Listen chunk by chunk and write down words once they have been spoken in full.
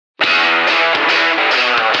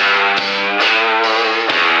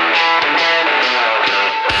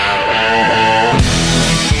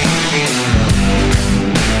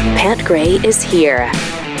Gray is here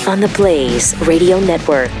on the Blaze Radio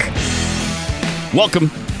Network.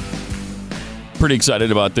 Welcome. Pretty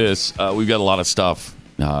excited about this. We've got a lot of stuff.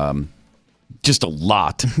 Just a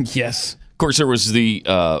lot. Yes. Of course, there was the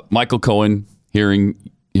Michael Cohen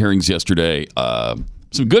hearings yesterday.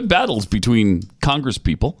 Some good battles between Congress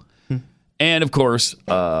people. And, of course,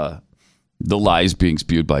 the lies being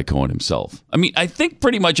spewed by Cohen himself. I mean, I think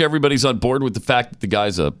pretty much everybody's on board with the fact that the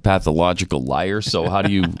guy's a pathological liar. So how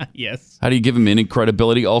do you Yes. How do you give him any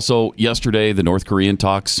credibility? Also, yesterday, the North Korean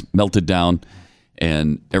talks melted down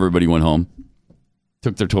and everybody went home,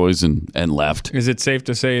 took their toys and left. Is it safe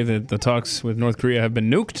to say that the talks with North Korea have been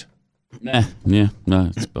nuked? No,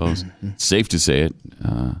 I suppose. It's safe to say it.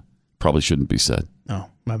 Probably shouldn't be said, Oh,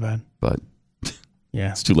 my bad. but Yeah,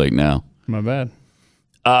 it's too late now. my bad.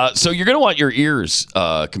 So you're going to want your ears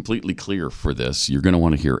completely clear for this. You're going to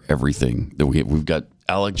want to hear everything that we've got.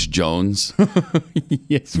 Alex Jones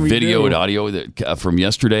Yes, we video do. and audio that from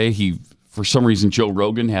yesterday. He, for some reason, Joe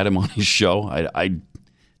Rogan had him on his show.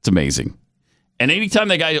 It's amazing. And anytime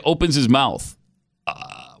that guy opens his mouth,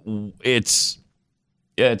 it's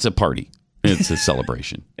a party. It's a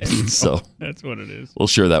celebration. So That's what it is. we'll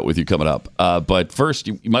share that with you coming up. But first,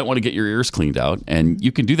 you might want to get your ears cleaned out, and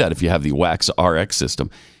you can do that if you have the Wax RX system.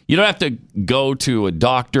 You don't have to go to a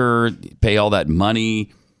doctor, pay all that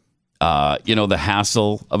money, the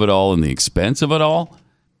hassle of it all and the expense of it all.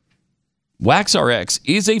 Wax RX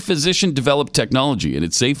is a physician-developed technology, and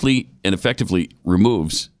it safely and effectively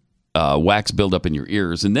removes wax buildup in your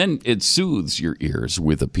ears, and then it soothes your ears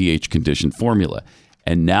with a pH-conditioned formula.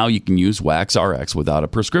 And now you can use Wax RX without a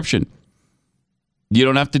prescription. You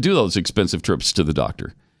don't have to do those expensive trips to the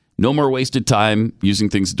doctor. No more wasted time using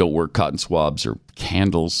things that don't work, cotton swabs or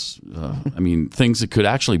candles. Things that could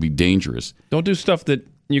actually be dangerous. Don't do stuff that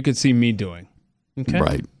you could see me doing. Okay?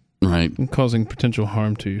 Right. And causing potential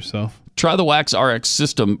harm to yourself. Try the Wax RX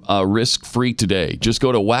system risk-free today. Just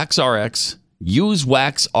go to Wax RX, use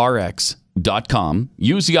waxrx.com,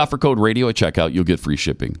 use the offer code radio at checkout. You'll get free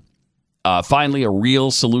shipping. Finally, a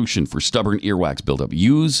real solution for stubborn earwax buildup.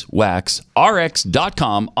 Use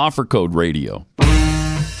waxrx.com, offer code radio.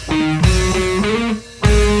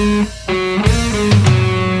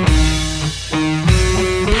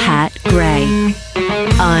 Pat Gray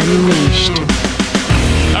Unleashed.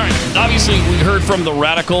 All right. Obviously, we heard from the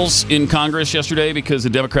radicals in Congress yesterday because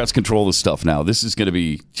the Democrats control this stuff now. This is going to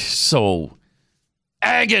be so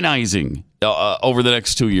agonizing over the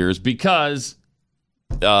next 2 years because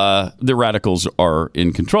the radicals are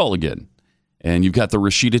in control again. And you've got the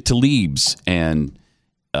Rashida Tlaibs and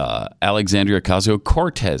Alexandria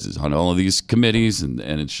Ocasio-Cortez is on all of these committees, and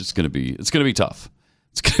it's just going to be tough.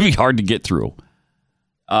 It's going to be hard to get through.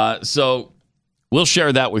 So we'll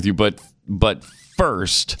share that with you, but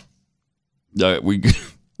first we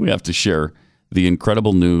have to share the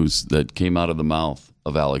incredible news that came out of the mouth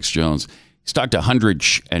of Alex Jones. He's talked to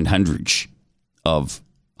hundreds and hundreds of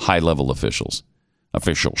high-level officials.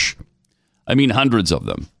 I mean, hundreds of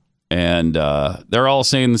them. And they're all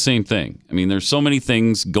saying the same thing. I mean, there's so many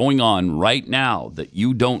things going on right now that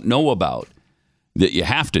you don't know about, that you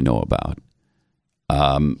have to know about.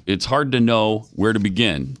 It's hard to know where to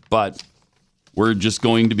begin, but we're just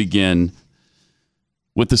going to begin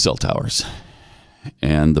with the cell towers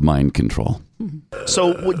and the mind control.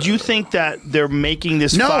 So would you think that they're making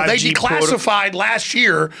this No, 5G they declassified last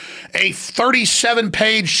year a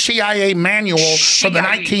 37-page CIA manual from the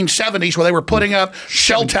 1970s where they were putting up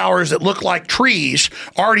cell towers that look like trees,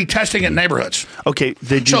 already testing it in neighborhoods. Okay,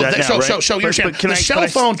 they do that now, right? So you're saying the cell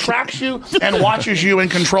phone tracks you and watches you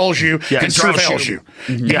and controls you and surveils you.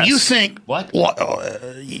 And Yes. you think What? that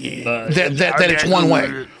it's one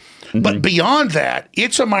way. But beyond that,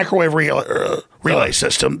 it's a microwave relay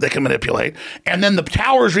system that can manipulate. And then the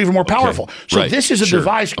towers are even more powerful. So Right. this is a Sure.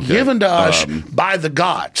 device given to us by the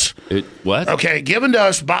gods. What? Okay, given to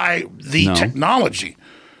us by the technology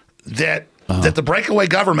that the breakaway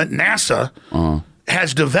government, NASA,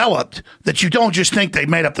 has developed that you don't just think they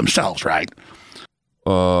made up themselves, right?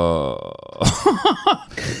 No,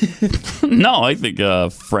 I think,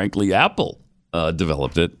 frankly, Apple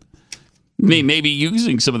developed it. Maybe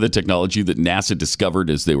using some of the technology that NASA discovered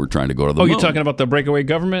as they were trying to go to the moon. you're talking about the breakaway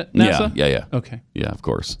government, NASA? Yeah. Okay. Yeah, of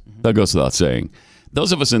course. That goes without saying.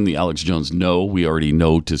 Those of us in the Alex Jones know, we already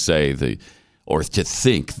know to say to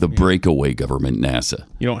think the breakaway government, NASA.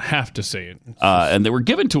 You don't have to say it. And they were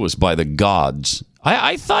given to us by the gods.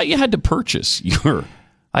 I thought you had to purchase your...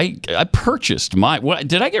 I purchased my... What,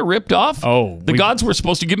 did I get ripped off? The gods were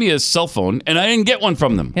supposed to give me a cell phone, and I didn't get one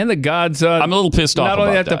from them. And the gods... I'm a little pissed off not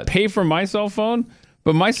only about have that. to pay for my cell phone,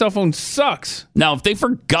 but my cell phone sucks. Now, if they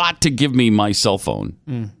forgot to give me my cell phone,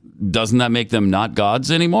 doesn't that make them not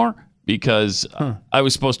gods anymore? Because I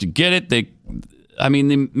was supposed to get it. They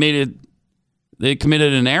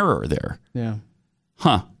committed an error there. Yeah.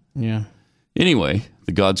 Huh. Yeah. Anyway,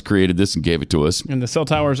 the gods created this and gave it to us. And the cell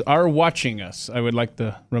towers are watching us. I would like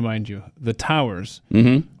to remind you, the towers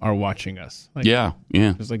are watching us. Like, yeah.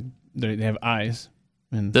 It's like they have eyes.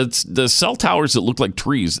 And the cell towers that look like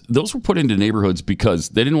trees, those were put into neighborhoods because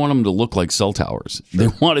they didn't want them to look like cell towers. Sure.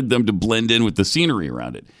 They wanted them to blend in with the scenery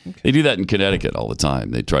around it. Okay. They do that in Connecticut all the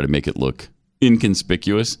time. They try to make it look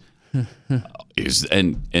inconspicuous.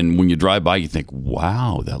 And when you drive by, you think,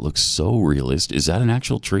 wow, that looks so realistic. Is that an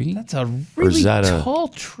actual tree? That's a really tall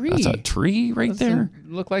tree. That's a tree right there?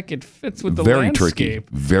 Look like it fits with the very landscape. Tricky.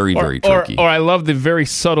 Very tricky. Or I love the very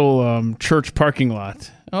subtle church parking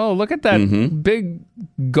lot. Oh, look at that big,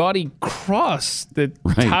 gaudy cross that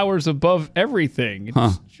towers above everything.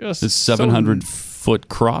 It's just this 700-foot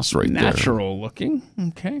cross right there. Natural looking.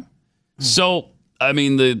 Okay. So, I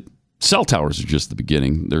mean, the cell towers are just the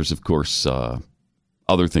beginning. There's, of course,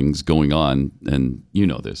 other things going on, and you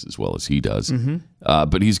know this as well as he does.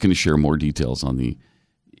 But he's going to share more details on the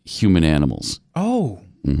human animals. Oh.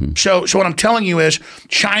 So what I'm telling you is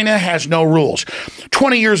China has no rules.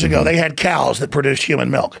 20 years ago, they had cows that produced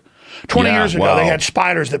human milk. 20 years ago, they had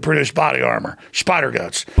spiders that produced body armor, spider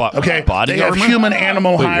guts. Body they have armor?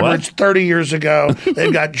 human-animal hybrids. What? 30 years ago,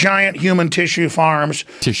 they've got giant human tissue farms.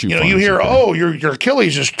 You hear, your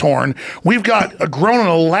Achilles is torn. We've got grown in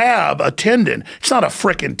a lab a tendon. It's not a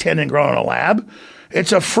frickin' tendon grown in a lab.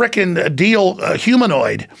 It's a frickin' deal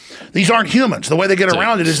humanoid. These aren't humans. The way they get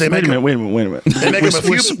around it is they make them. Wait a minute. They make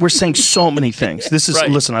them We're saying so many things. This is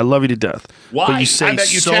listen. I love you to death. Why? But you say I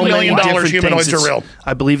bet you so $10 million many different humanoids things. are real.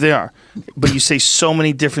 I believe they are. But you say so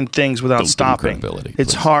many different things without stopping.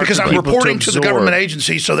 It's hard because for I'm people reporting to the absorb. government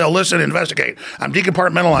agency, so they'll listen and investigate. I'm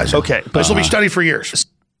decompartmentalizing. Okay, this will be studied for years.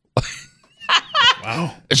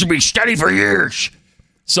 Wow, this will be studied for years.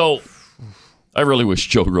 So. I really wish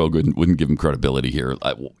Joe Rogan wouldn't give him credibility here.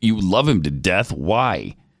 You love him to death.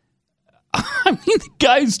 Why? I mean, the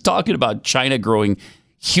guy's talking about China growing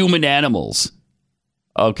human animals.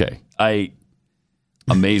 Okay.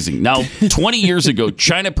 Amazing. Now, 20 years ago,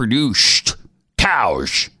 China produced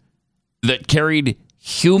cows that carried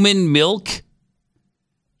human milk.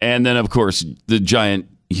 And then, of course, the giant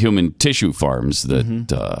human tissue farms that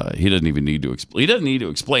he doesn't even need to explain. He doesn't need to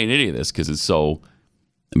explain any of this because it's so...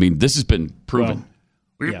 I mean, this has been proven.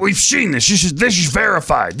 Well, We've seen this. This is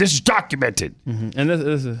verified. This is documented. And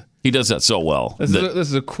this is he does that so well. This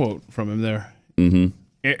is a quote from him there.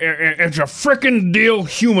 It's a frickin' deal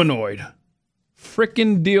humanoid.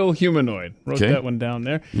 Frickin' deal humanoid. Wrote that one down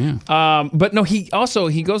there. Yeah. But no,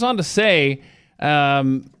 he goes on to say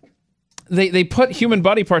they put human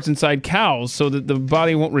body parts inside cows so that the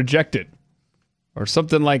body won't reject it, or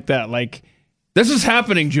something like that. Like, this is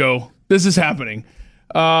happening, Joe. This is happening.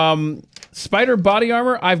 Spider body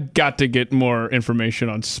armor. I've got to get more information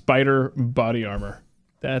on spider body armor.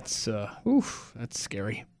 That's that's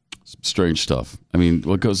scary. Some strange stuff. I mean,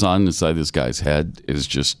 what goes on inside this guy's head is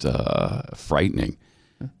just frightening.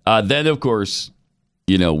 Then, of course,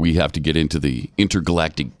 we have to get into the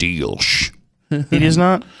intergalactic deal. It is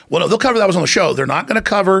not? Well, no, they'll cover that was on the show. They're not going to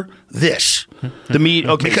cover this. The meat,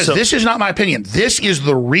 okay. Because this is not my opinion. This is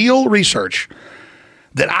the real research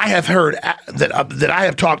that I have heard, that I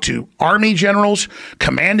have talked to Army generals,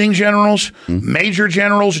 commanding generals, major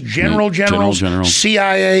generals, generals,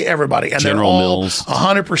 CIA, everybody. And General they're all Mills.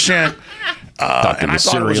 100%. And I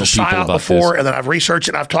thought it was a psyop before, and then I've researched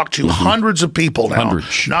it. I've talked to hundreds of people now,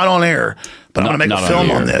 not on air, but I'm going to make a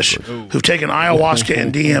film on this, who've taken ayahuasca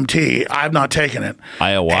and DMT. I've not taken it.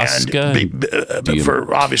 Ayahuasca?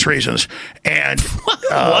 For obvious reasons. And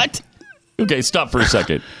what? Okay, stop for a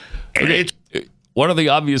second. What are the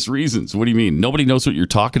obvious reasons? What do you mean? Nobody knows what you're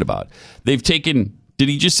talking about. They've taken, did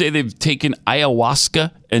he just say they've taken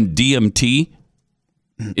ayahuasca and DMT?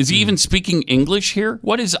 Is he even speaking English here?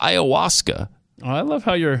 What is ayahuasca? Oh, I love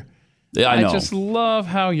how you're... Yeah, I know. I just love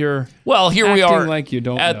how you're... Well, here we are like you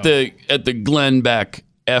don't at know. the Glenn Beck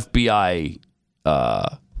FBI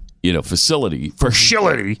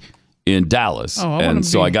facility in Dallas.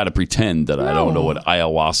 I got to pretend that I don't know what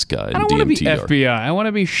ayahuasca and DMT are. I don't want to be FBI. I want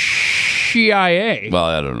to be CIA. Well,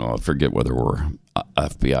 I don't know. I forget whether we're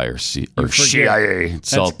FBI or CIA.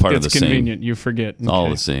 It's all part of the same. It's convenient. You forget. It's all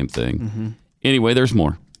the same thing. Anyway, there's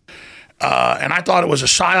more. And I thought it was a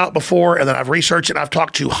psyop before, and then I've researched it. I've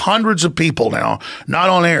talked to hundreds of people now, not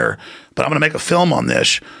on air, but I'm going to make a film on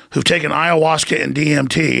this, who've taken ayahuasca and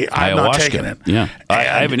DMT. I've not taken it. Yeah, I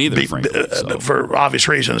haven't either, frankly. For obvious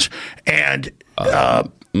reasons. And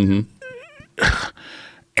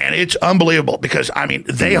And it's unbelievable because, I mean,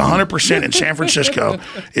 they 100% in San Francisco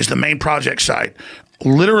is the main project site,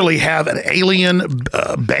 literally have an alien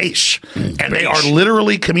base. And they are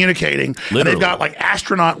literally communicating. And they've got like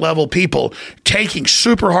astronaut level people taking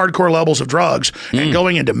super hardcore levels of drugs and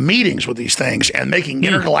going into meetings with these things and making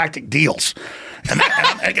intergalactic deals. And,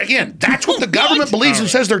 again, that's what the government believes and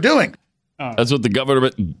says they're doing. That's what the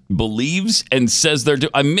government believes and says they're doing.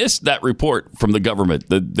 I missed that report from the government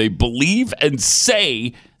that they believe and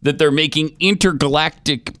say that they're making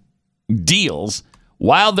intergalactic deals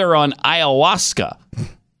while they're on ayahuasca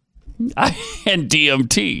and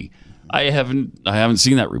DMT. I haven't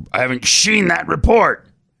seen that. I haven't seen that report.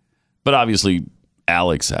 But obviously,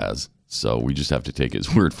 Alex has. So we just have to take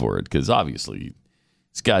his word for it because obviously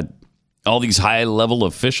he's got all these high-level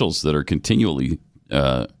officials that are continually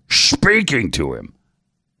speaking to him.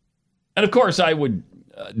 And of course, I would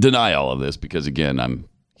deny all of this because, again, I'm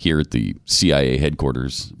here at the CIA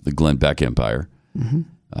headquarters, the Glenn Beck Empire.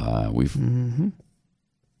 We've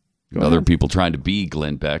other people trying to be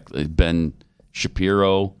Glenn Beck, Ben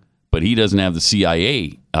Shapiro, but he doesn't have the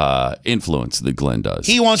CIA influence that Glenn does.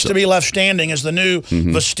 He wants to be left standing as the new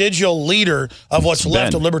vestigial leader of what's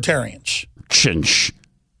left of libertarians. Chinch.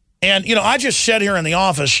 And, you know, I just said here in the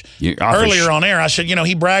office earlier on air, I said, you know,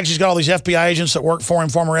 he brags he's got all these FBI agents that work for him,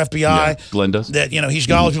 former FBI. Yeah, Glenn does. That, you know, he's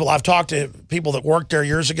got all these people. I've talked to people that worked there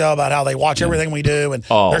years ago about how they watch everything we do, and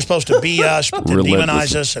they're supposed to be us, but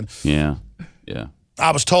demonize us. And yeah.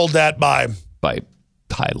 I was told that by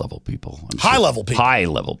high-level people. High-level people.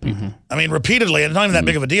 High-level people. I mean, repeatedly, and it's not even that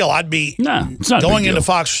big of a deal. I'd be it's not going into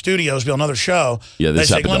Fox Studios, be on another show. Yeah, they this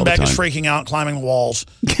say happened Glenn all the Beck is time. freaking out, climbing the walls.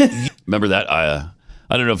 Remember that?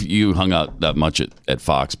 I don't know if you hung out that much at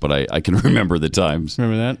Fox, but I can remember the times.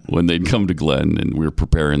 Remember that? When they'd come to Glenn and we were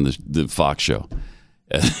preparing the Fox show.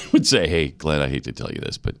 And they would say, hey, Glenn, I hate to tell you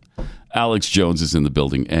this, but Alex Jones is in the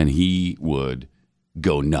building, and he would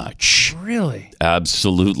go nuts. Really?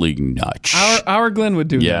 Absolutely nuts. Our Glenn would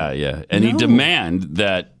do that. Yeah. And he'd demand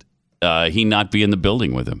that he not be in the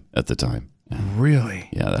building with him at the time. Really?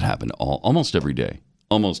 Yeah, that happened almost every day.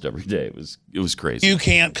 Almost every day. It was crazy. You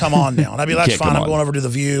can't come on now. And I'd be like, that's fine. I'm going over to The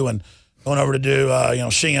View and going over to do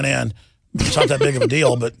CNN. It's not that big of a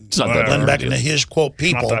deal, but Glenn Beck and his quote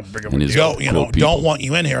people don't want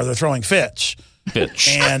you in here. They're throwing fits.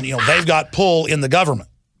 And they've got pull in the government.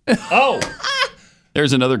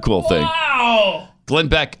 There's another cool thing. Wow. Glenn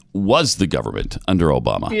Beck was the government under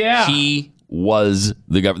Obama. Yeah. He was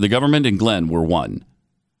the government. The government and Glenn were one.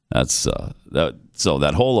 That's that. So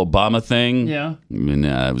that whole Obama thing. Yeah. I mean,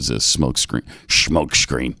 it was a smoke screen.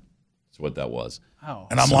 That's what that was. Wow.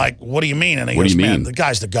 And I'm like, what do you mean? And he goes, man, the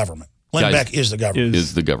guy's the government. Glenn Beck is the government.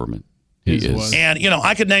 Is the government. He is. And,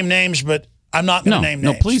 I could name names, but I'm not going to name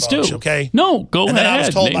names. No, please folks, do. Okay? No, go ahead. And then I was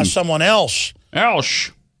told by someone else.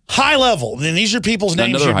 High level. And these are people's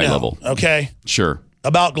names Another you high know. level. Okay? Sure.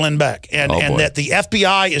 About Glenn Beck. And that the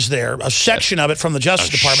FBI is there, a section of it from the Justice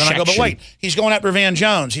Department. I go, but wait, he's going after Van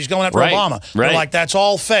Jones. He's going after Obama. They're like, that's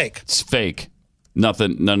all fake. It's fake.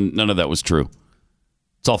 Nothing. None of that was true.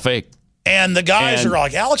 It's all fake. And the guys are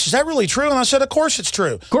like, Alex, is that really true? And I said, of course it's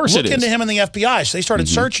true. Of course it is. Look into him in the FBI. So they started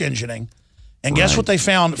search engineing. And guess what they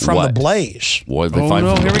found from the Blaze? What did they find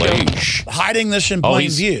from the Blaze? Hiding this in plain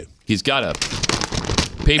view. He's got a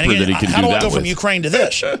paper that he can do that with. How do I go from Ukraine to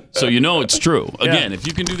this? So it's true. Again, if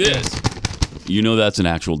you can do this, that's an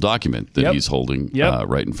actual document that he's holding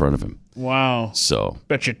right in front of him. Wow. So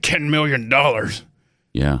bet you $10 million.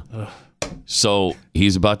 Yeah. Ugh. So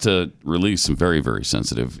he's about to release some very, very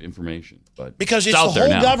sensitive information. But because it's the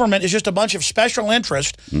whole government is just a bunch of special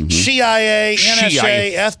interest, CIA,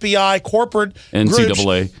 NSA, FBI, corporate NCAA,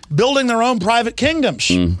 groups building their own private kingdoms.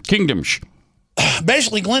 Kingdoms.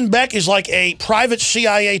 Basically, Glenn Beck is like a private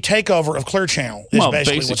CIA takeover of Clear Channel is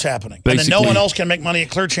basically what's happening. And then no one else can make money at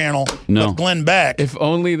Clear Channel but Glenn Beck. If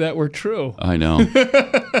only that were true. I know.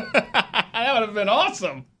 That would have been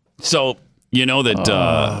awesome. So,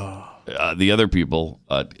 that the other people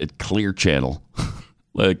at Clear Channel,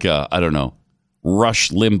 like, I don't know, Rush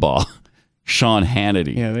Limbaugh, Sean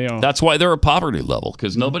Hannity. Yeah, they all. That's why they're a poverty level,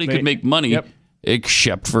 because nobody could make money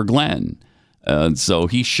except for Glenn. And so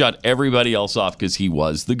he shut everybody else off because he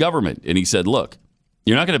was the government. And he said, look,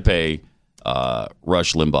 you're not going to pay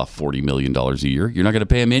Rush Limbaugh $40 million a year. You're not going to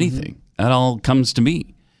pay him anything. That all comes to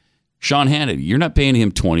me. Sean Hannity, you're not paying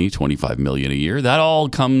him $25 million a year. That all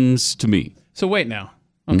comes to me. So wait now.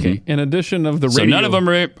 Okay. In addition of the radio. So none of them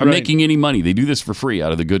are making any money. They do this for free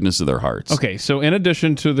out of the goodness of their hearts. Okay. So in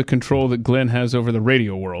addition to the control that Glenn has over the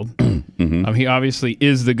radio world, he obviously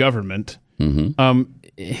is the government.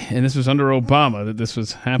 And this was under Obama that this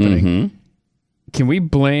was happening. Can we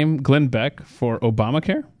blame Glenn Beck for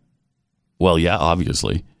Obamacare? Well, yeah,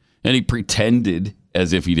 obviously. And he pretended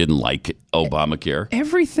as if he didn't like Obamacare.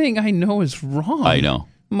 Everything I know is wrong. I know.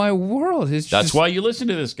 My world is just... That's why you listen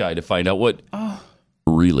to this guy, to find out what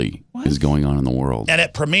really is going on in the world. And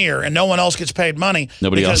at Premier, and no one else gets paid money.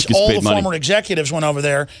 Nobody else gets paid money. Because all the former executives went over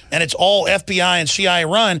there, and it's all FBI and CIA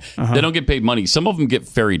run. They don't get paid money. Some of them get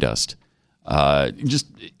fairy dust. Just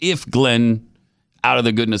if Glenn, out of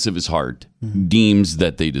the goodness of his heart, deems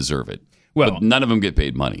that they deserve it. Well, but none of them get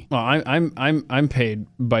paid money. Well, I'm paid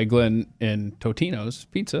by Glenn in Totino's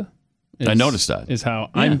Pizza. I noticed that. Is how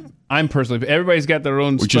I'm personally. Everybody's got their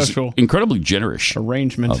own which special, is incredibly generous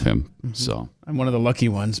arrangement of him. So I'm one of the lucky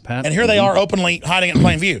ones, Pat. And here they are openly hiding it in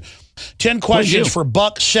plain view. 10 questions for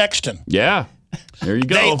Buck Sexton. Yeah, there you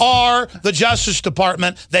go. They are the Justice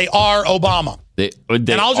Department. They are Obama. They and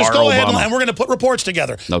I'll just go ahead and we're going to put reports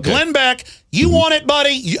together. Okay. Glenn Beck, you want it,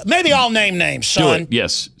 buddy? Maybe I'll name names, son. Do it.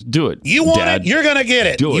 Yes, do it. You want it? You're going to get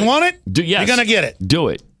it. Do it. You want it? Yes. You're going to get it. Do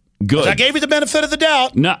it. Good. I gave you the benefit of the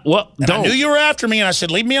doubt. No, well, and I knew you were after me, and I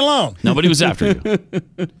said, leave me alone. Nobody was after you.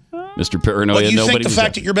 Mr. Paranoia, but you nobody think the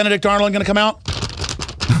fact that you're Benedict Arnold going to come out?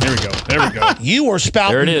 There we go. There we go. You were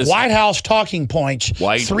spouting White House talking points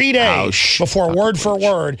 3 days before word for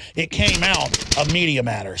word it came out of Media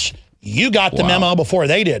Matters. You got the memo before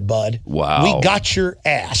they did, bud. Wow. We got your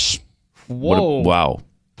ass. Whoa. Wow.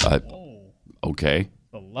 Okay.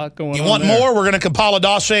 A lot going on. You want more? We're going to compile a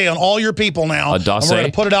dossier on all your people now. A dossier? And we're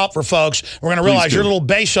going to put it out for folks. We're going to realize your little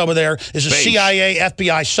base over there is a CIA,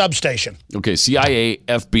 FBI substation. Okay, CIA,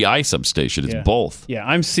 FBI substation. It's both. Yeah,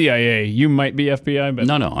 I'm CIA. You might be FBI, but...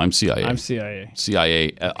 No, I'm CIA. I'm CIA.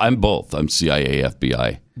 CIA. I'm both. I'm CIA,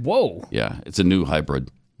 FBI. Whoa. Yeah, it's a new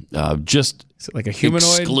hybrid. Just is it like a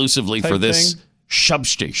humanoid exclusively for this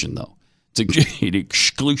substation, though. It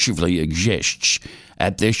exclusively exists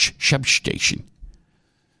at this substation.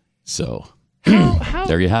 So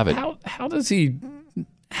there you have it. How is he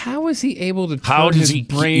able to turn his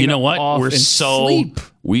brain you know what? off We're and so sleep?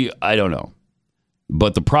 I don't know.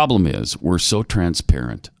 But the problem is we're so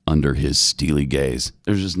transparent under his steely gaze.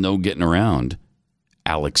 There's just no getting around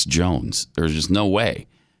Alex Jones. There's just no way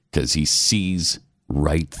because he sees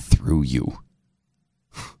right through you.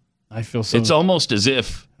 I feel so. It's almost as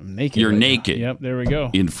if you're naked. Yep, there we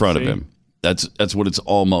go. In front of him. That's what it's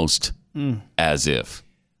almost as if.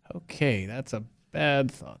 Okay, that's a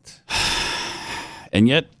bad thought. And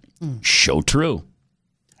yet, show true.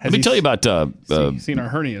 Let me tell you about. He's seen our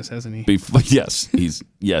hernias, hasn't he?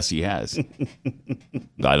 Yes, he has.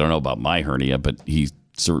 I don't know about my hernia, but he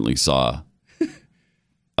certainly saw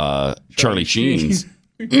Charlie Sheen's.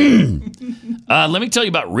 Let me tell you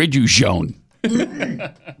about Riduzone.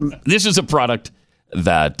 This is a product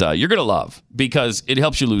that you're going to love because it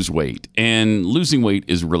helps you lose weight, and losing weight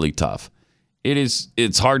is really tough.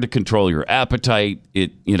 It's hard to control your appetite.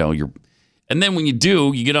 And then when you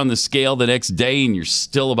do, you get on the scale the next day and you're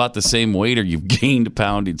still about the same weight or you've gained a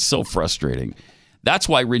pound. It's so frustrating. That's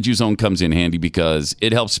why Riduzone comes in handy because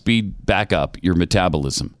it helps speed back up your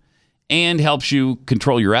metabolism and helps you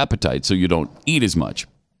control your appetite so you don't eat as much.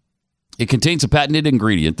 It contains a patented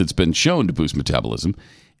ingredient that's been shown to boost metabolism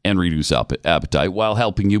and reduce appetite while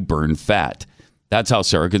helping you burn fat. That's how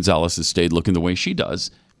Sarah Gonzalez has stayed looking the way she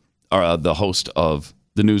does. The host of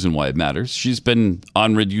the News and Why It Matters. She's been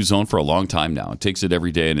on Riduzone for a long time now. It takes it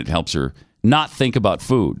every day, and it helps her not think about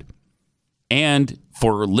food. And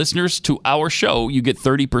for listeners to our show, you get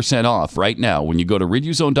 30% off right now when you go to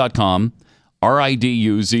Riduzone.com,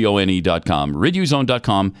 RIDUZONE.com,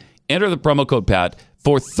 Riduzone.com, enter the promo code PAT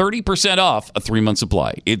for 30% off a 3-month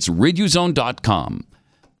supply. It's Riduzone.com.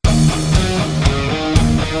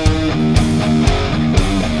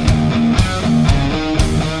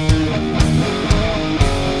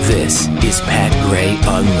 This is Pat Gray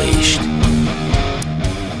Unleashed.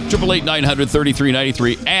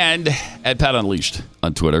 888-900-3393 and at Pat Unleashed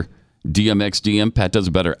on Twitter. DMXDM. Pat does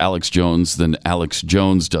a better Alex Jones than Alex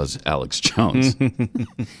Jones does Alex Jones.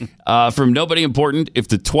 From Nobody Important, if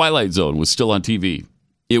the Twilight Zone was still on TV,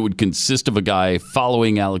 it would consist of a guy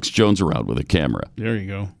following Alex Jones around with a camera. There you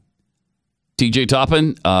go. TJ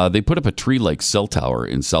Toppin, they put up a tree-like cell tower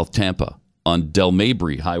in South Tampa on Del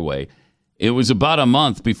Mabry Highway. It was about a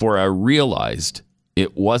month before I realized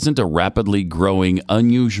it wasn't a rapidly growing,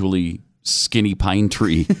 unusually skinny pine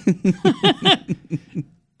tree.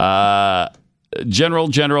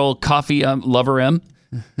 General Coffee Lover M.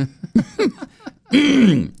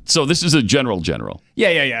 So this is a general.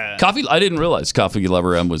 Yeah. Coffee. I didn't realize Coffee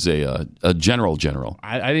Lover M was a general.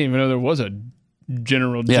 I didn't even know there was a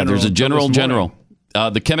general. Yeah, there's a general.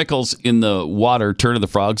 The chemicals in the water turning the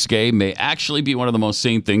frogs gay may actually be one of the most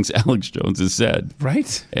sane things Alex Jones has said.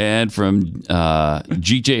 Right. And from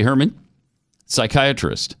G.J. Herman,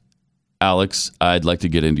 psychiatrist. Alex, I'd like to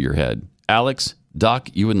get into your head. Alex, Doc,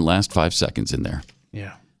 you wouldn't last 5 seconds in there.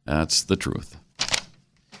 Yeah. That's the truth.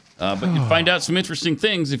 But you'd find out some interesting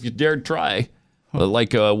things if you dared try.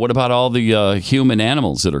 Like, what about all the human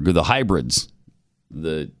animals that are good, the hybrids?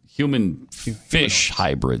 The human fish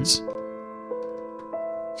hybrids.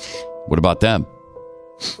 What about them?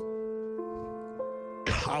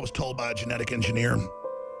 I was told by a genetic engineer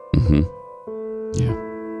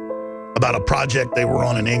about a project they were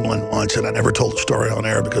on in England once, and I never told the story on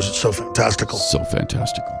air because it's so fantastical. So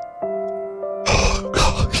fantastical. Oh,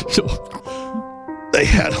 God. They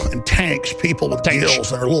had in tanks people with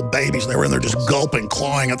gills, and they're little babies, and they were in there just gulping,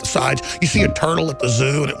 clawing at the sides. You see a turtle at the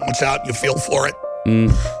zoo, and it wants out, and you feel for it.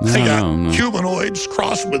 They got humanoids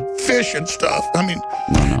crossed with fish and stuff. I mean,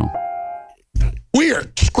 we are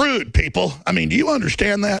screwed, people. I mean, do you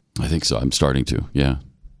understand that? I think so. I'm starting to, yeah.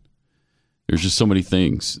 There's just so many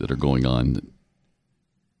things that are going on that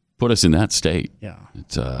put us in that state. Yeah.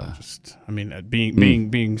 It's,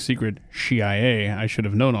 being secret CIA, I should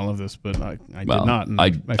have known all of this, but I did not. And I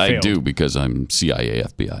do because I'm CIA,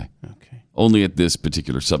 FBI. Okay. Only at this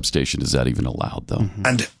particular substation is that even allowed, though.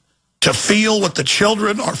 And to feel what the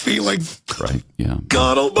children are feeling. Right, yeah.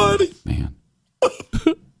 God almighty. Man.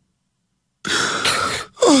 Here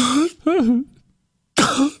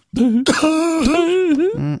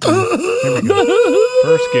we go.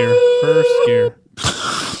 First scare.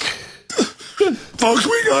 Folks,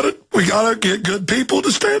 we gotta get good people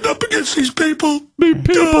to stand up against these people.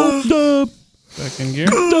 Second gear.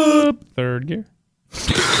 Third gear.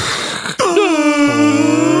 Fourth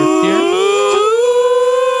gear.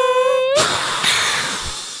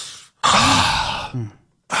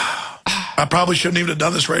 I probably shouldn't even have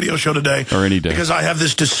done this radio show today. Or any day. Because I have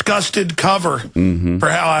this disgusted cover for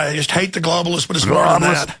how I just hate the globalists, but it's more than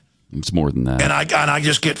that. It's more than that. And I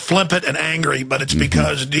just get flippant and angry, but it's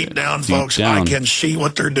because deep down, folks, I can see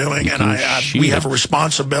what they're doing, and we have a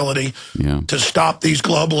responsibility to stop these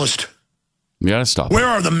globalists. You gotta stop. Where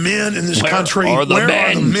are the men in this country? Where are the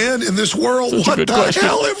men in this world? What the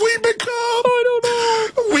hell have we become? I don't know.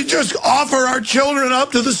 We just offer our children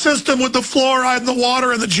up to the system with the fluoride in the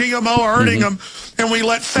water and the GMO hurting them, and we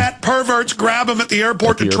let fat perverts grab them at the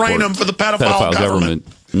airport to train them for the pedophile government.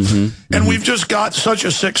 And we've just got such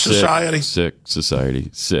a sick society. Sick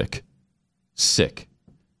society. Sick.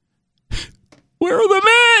 Where are the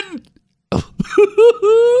men?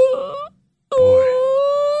 Boy.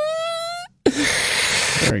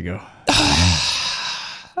 There you go.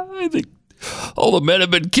 I think all the men have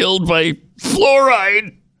been killed by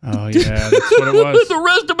fluoride. Oh, yeah, that's what it was. The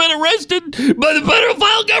rest have been arrested by the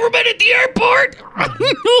pedophile government at the airport.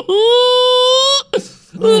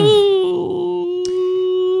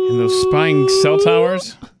 And those spying cell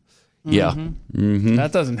towers? Yeah. That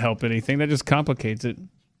doesn't help anything. That just complicates it.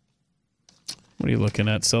 What are you looking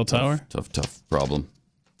at, cell tower? Tough problem.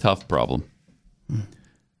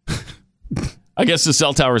 I guess the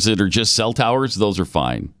cell towers that are just cell towers, those are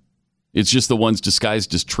fine. It's just the ones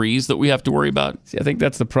disguised as trees that we have to worry about. See, I think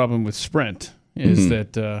that's the problem with Sprint is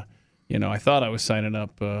that, I thought I was signing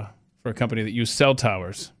up for a company that used cell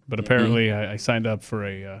towers, but apparently I signed up for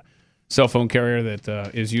a cell phone carrier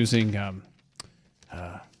that is using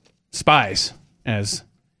spies as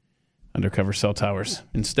undercover cell towers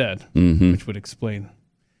instead, which would explain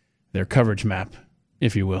their coverage map,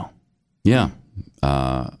 if you will. Yeah,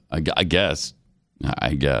 I guess,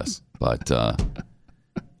 but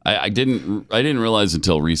I didn't realize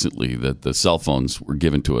until recently that the cell phones were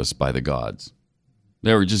given to us by the gods.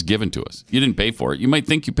 They were just given to us. You didn't pay for it. You might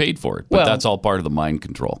think you paid for it, but that's all part of the mind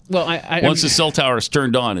control. Well, once the cell tower is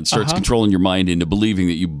turned on, it starts controlling your mind into believing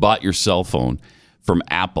that you bought your cell phone from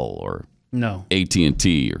Apple or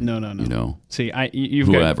AT&T or no. See, you've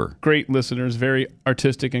whoever. Got great listeners, very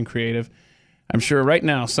artistic and creative. I'm sure right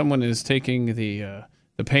now someone is taking the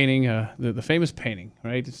painting, the famous painting,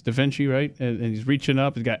 right? It's Da Vinci, right? And he's reaching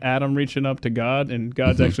up. He's got Adam reaching up to God, and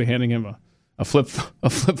God's actually handing him a flip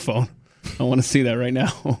phone. I want to see that right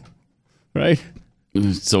now, right?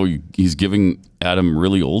 So he's giving Adam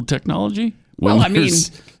really old technology? Well, I mean,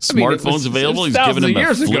 smartphones available. He's giving him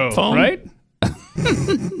a flip phone, right?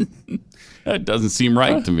 That doesn't seem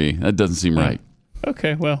right to me. That doesn't seem right.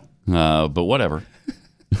 Okay, well, but whatever.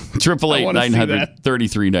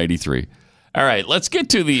 888-900-3393. All right, let's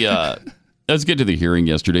get to the hearing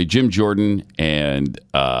yesterday. Jim Jordan and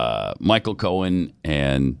Michael Cohen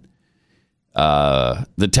and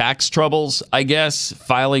the tax troubles, I guess,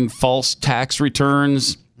 filing false tax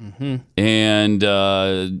returns. And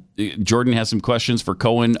Jordan has some questions for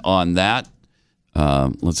Cohen on that.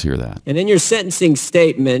 Let's hear that. And in your sentencing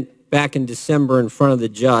statement back in December in front of the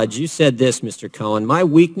judge, you said this, Mr. Cohen: my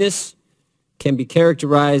weakness can be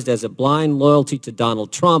characterized as a blind loyalty to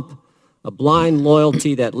Donald Trump, a blind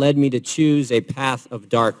loyalty that led me to choose a path of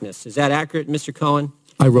darkness. Is that accurate, Mr. Cohen?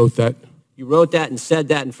 I wrote that. You wrote that and said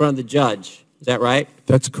that in front of the judge. Is that right?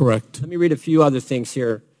 That's correct. Let me read a few other things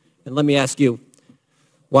here, and let me ask you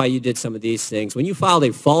why you did some of these things. When you filed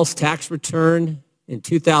a false tax return in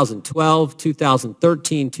 2012,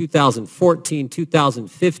 2013, 2014,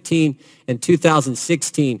 2015, and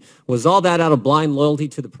 2016, was all that out of blind loyalty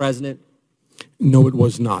to the president? No, it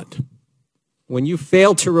was not. When you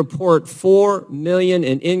failed to report $4 million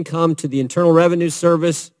in income to the Internal Revenue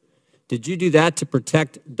Service, did you do that to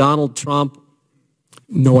protect Donald Trump?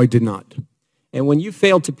 No, I did not. And when you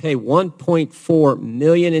failed to pay $1.4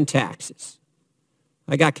 million in taxes,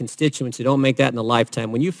 I got constituents who don't make that in a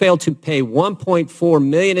lifetime. When you failed to pay $1.4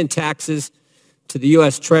 million in taxes to the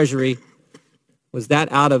U.S. Treasury, was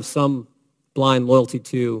that out of some blind loyalty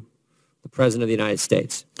to the President of the United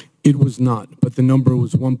States? It was not, but the number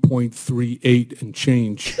was 1.38 and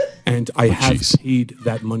change, and I have paid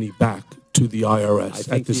that money back to the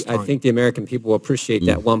IRS at this time. I think the American people will appreciate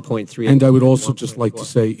that 1.3. And I would also just like to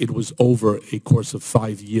say it was over a course of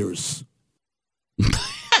 5 years.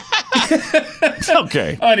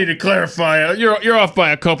 Okay. I need to clarify. You're off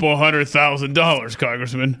by a couple $100,000,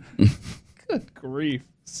 Congressman. Good grief.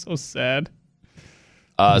 So sad.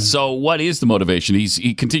 So what is the motivation?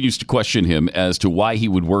 He continues to question him as to why he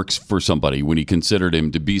would work for somebody when he considered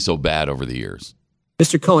him to be so bad over the years.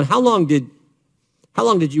 Mr. Cohen, how long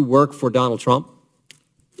did you work for Donald Trump?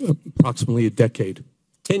 Approximately a decade.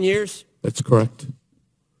 10 years? That's correct.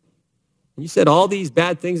 You said all these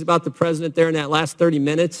bad things about the president there in that last 30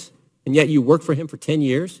 minutes, and yet you worked for him for 10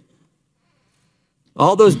 years?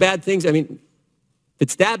 All those bad things, I mean, if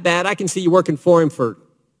it's that bad, I can see you working for him for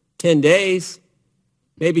 10 days,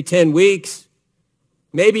 maybe 10 weeks,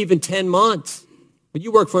 maybe even 10 months. But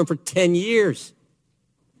you worked for him for 10 years.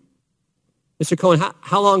 Mr. Cohen,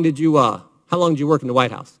 how long did you work in the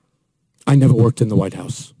White House? I never worked in the White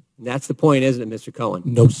House. And that's the point, isn't it, Mr. Cohen?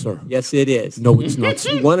 No, sir. Yes, it is. No, it's not,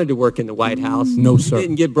 sir. You wanted to work in the White House. No, sir. You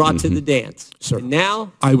didn't get brought to the dance. Sir. And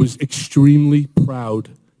now? I was extremely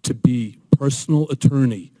proud to be personal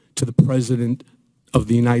attorney to the President of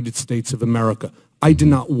the United States of America. I did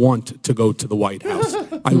not want to go to the White House.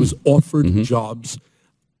 I was offered jobs.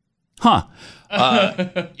 Even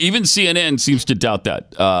CNN seems to doubt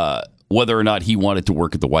that, whether or not he wanted to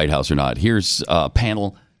work at the White House or not. Here's a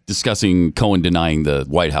panel discussing Cohen denying the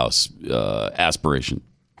White House aspiration.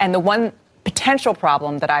 And the one potential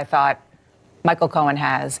problem that I thought Michael Cohen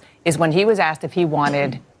has is when he was asked if he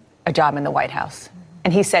wanted a job in the White House,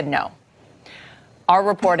 and he said no. Our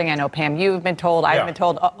reporting, I know, Pam, you've been told, I've been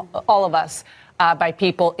told, all of us, by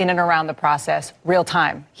people in and around the process, real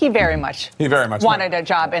time. He very much wanted a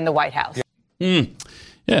job in the White House.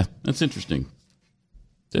 Yeah, that's interesting.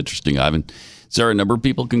 It's interesting, Ivan. Is there a number of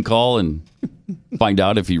people can call and find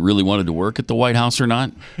out if he really wanted to work at the White House or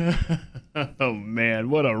not? Oh, man.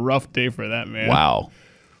 What a rough day for that man. Wow.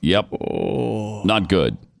 Yep. Oh. Not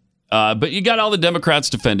good. But you got all the Democrats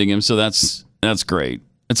defending him, so that's great.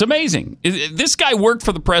 It's amazing. This guy worked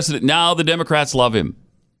for the president. Now the Democrats love him.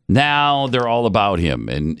 Now they're all about him,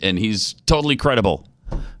 and he's totally credible.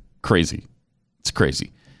 Crazy. It's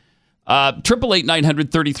crazy.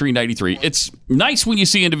 888-900-3393. It's nice when you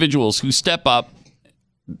see individuals who step up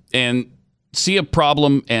and see a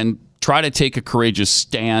problem and try to take a courageous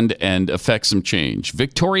stand and affect some change.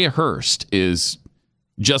 Victoria Hearst is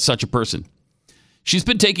just such a person. She's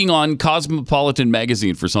been taking on Cosmopolitan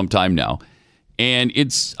magazine for some time now. And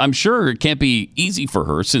I'm sure it can't be easy for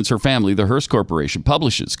her since her family, the Hearst Corporation,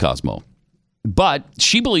 publishes Cosmo. But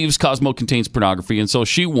she believes Cosmo contains pornography, and so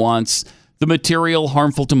she wants the material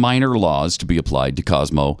harmful to minor laws to be applied to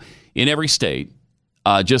Cosmo in every state,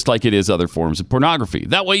 just like it is other forms of pornography.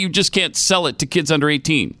 That way you just can't sell it to kids under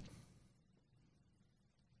 18.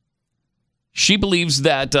 She believes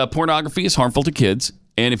that pornography is harmful to kids.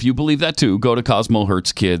 And if you believe that too, go to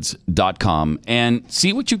CosmoHurtsKids.com and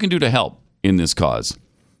see what you can do to help in this cause.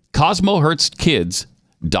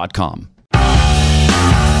 CosmoHurtsKids.com.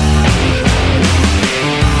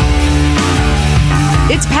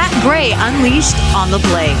 It's Pat Gray Unleashed on the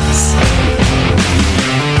Blaze.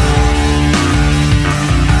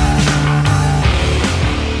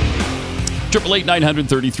 Triple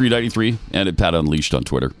 8-900-3393 and at Pat Unleashed on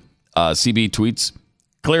Twitter. CB tweets,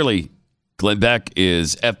 clearly Glenn Beck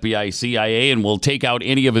is FBI, CIA, and will take out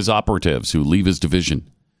any of his operatives who leave his division.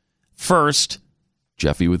 First,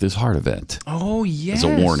 Jeffy with his heart event. Oh, yes. As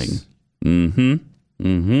a warning.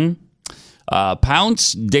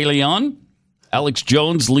 Pounce de Leon. Alex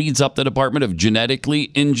Jones leads up the Department of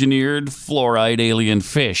Genetically Engineered Fluoride Alien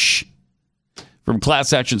Fish. From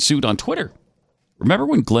class action suit on Twitter. Remember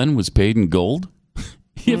when Glenn was paid in gold?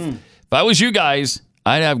 If I was you guys,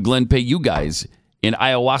 I'd have Glenn pay you guys in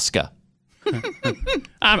ayahuasca.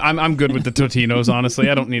 I'm good with the Totinos, honestly.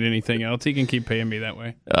 I don't need anything else. He can keep paying me that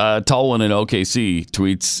way. Tall one in OKC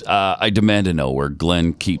tweets, I demand to know where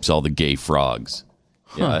Glenn keeps all the gay frogs.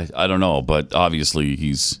 Yeah, I don't know, but obviously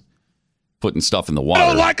he's putting stuff in the water. I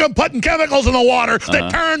don't like them putting chemicals in the water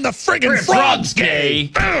that turn the friggin' frogs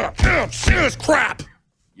gay. Serious crap.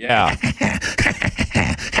 Yeah.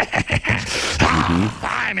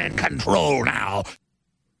 I'm in control now.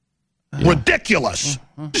 Ridiculous.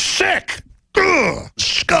 Sick. Ugh.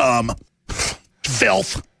 Scum.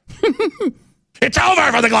 Filth. It's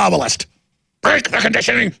over for the globalist. Break the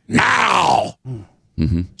conditioning now.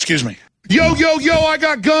 Excuse me. Yo, I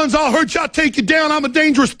got guns. I'll hurt you. I'll take you down. I'm a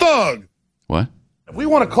dangerous thug. What? If we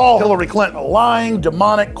want to call Hillary Clinton a lying,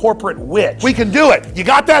 demonic, corporate witch, we can do it. You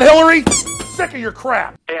got that, Hillary? Sick of your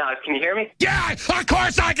crap. Hey, Alex, can you hear me? Yeah, of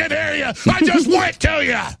course I can hear you. I just went to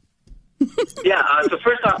you. So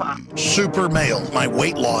first off... Super male. My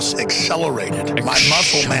weight loss accelerated. My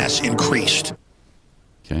muscle mass increased.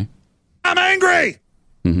 Okay. I'm angry.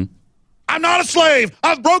 I'm not a slave.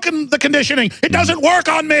 I've broken the conditioning. It doesn't work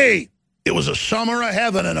on me. It was a summer of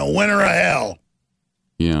heaven and a winter of hell.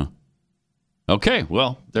 Yeah. Okay,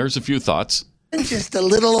 well, there's a few thoughts. I'm just a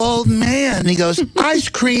little old man. He goes, ice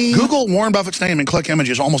cream. Google Warren Buffett's name and click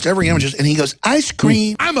images, almost every image, and he goes, ice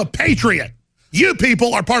cream. I'm a patriot. You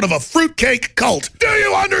people are part of a fruitcake cult. Do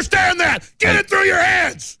you understand that? Get it through your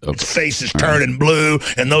heads. His face is turning blue,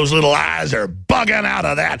 and those little eyes are bugging out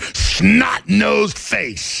of that snot-nosed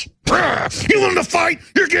face. You want to fight?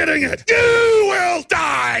 You're getting it. You will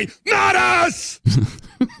die, not us.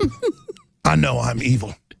 I know I'm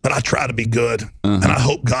evil, but I try to be good, and I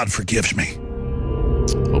hope God forgives me.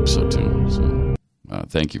 Hope so, too. So,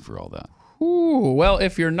 thank you for all that. Ooh, well,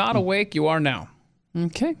 if you're not awake, you are now.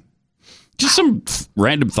 Okay. Just some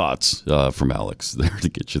random thoughts from Alex there to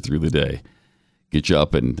get you through the day. Get you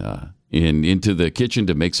up and into the kitchen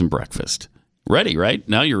to make some breakfast. Ready, right?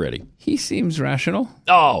 Now you're ready. He seems rational.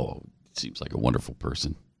 Oh, seems like a wonderful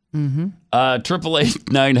person.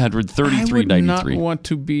 888-900-3393. I would not want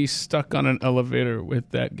to be stuck on an elevator with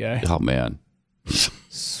that guy. Oh, man.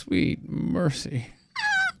 Sweet mercy.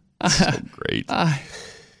 So great.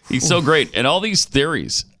 He's so great. And all these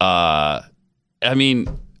theories, I mean,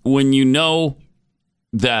 when you know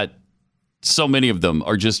that so many of them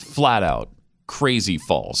are just flat out crazy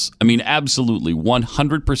false. I mean, absolutely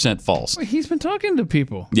 100% false. Wait, he's been talking to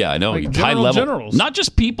people. Yeah, I know. Like high level. generals. Not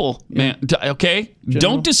just people, man. Okay?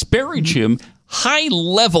 Don't disparage him. High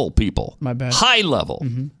level people. My bad. High level.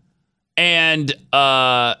 And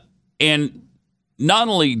not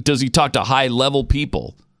only does he talk to high level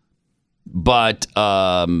people, but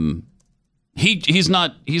he's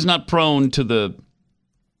not prone to the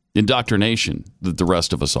indoctrination that the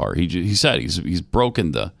rest of us are. He said he's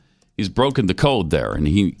broken the code there, and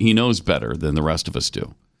he knows better than the rest of us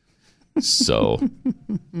do. So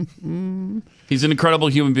he's an incredible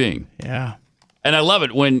human being. Yeah. And I love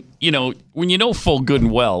it when you know full good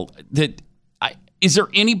and well that is there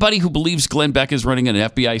anybody who believes Glenn Beck is running an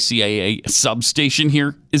FBI CIA substation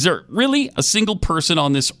here? Is there really a single person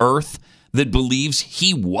on this earth that believes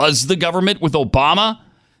he was the government with Obama?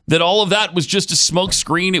 That all of that was just a smoke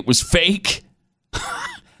screen? It was fake?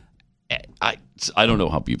 I don't know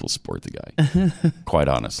how people support the guy. Quite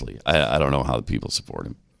honestly, I don't know how the people support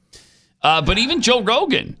him. But even Joe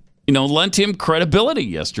Rogan, lent him credibility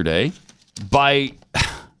yesterday by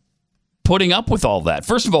putting up with all that.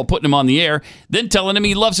 First of all, putting him on the air, then telling him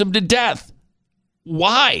he loves him to death.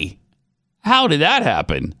 Why? How did that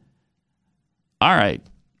happen? All right.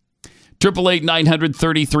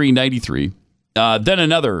 888-900-3393. Then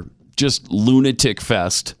another just lunatic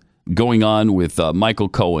fest going on with Michael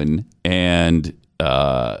Cohen and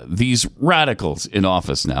these radicals in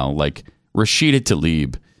office now, like Rashida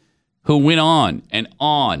Tlaib, who went on and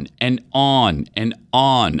on and on and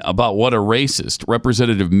on about what a racist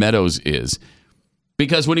Representative Meadows is.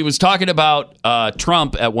 Because when he was talking about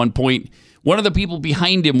Trump at one point, one of the people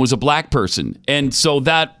behind him was a black person. And so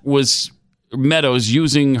that was Meadows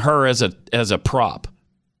using her as a prop.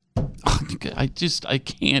 I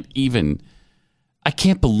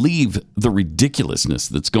can't believe the ridiculousness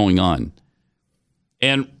that's going on.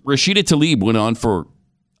 And Rashida Tlaib went on for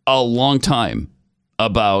a long time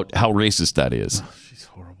about how racist that is.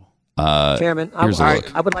 Chairman, I would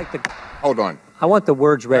like to... Hold on. I want the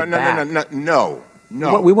words read back. No.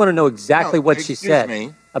 We want to know exactly what she excuse said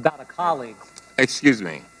me. about a colleague. Excuse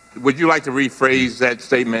me. Would you like to rephrase that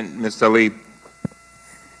statement, Ms. Tlaib?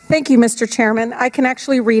 Thank you, Mr. Chairman. I can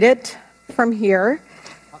actually read it from here.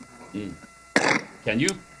 Can you?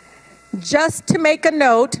 Just to make a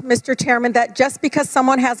note, Mr. Chairman, that just because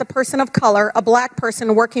someone has a person of color, a black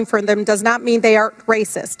person working for them, does not mean they are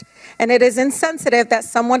racist. And it is insensitive that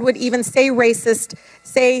someone would even say racist,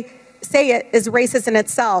 say it is racist in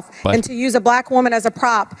itself, and to use a black woman as a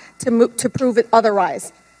prop to prove it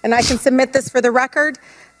otherwise. And I can submit this for the record.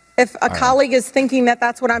 If a colleague is thinking that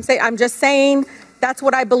that's what I'm saying, I'm just saying that's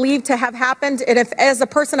what I believe to have happened. And if, as a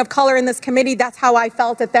person of color in this committee, that's how I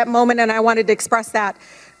felt at that moment, and I wanted to express that.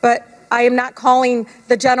 But I am not calling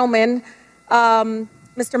the gentleman,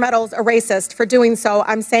 Mr. Meadows, a racist for doing so.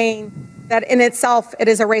 I'm saying that in itself, it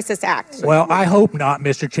is a racist act. Well, I hope not,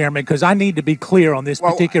 Mr. Chairman, because I need to be clear on this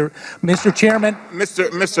particular. Mr. Chairman,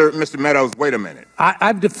 Mr. Meadows, wait a minute.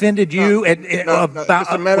 I've defended you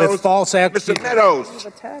with false accusations. Mr.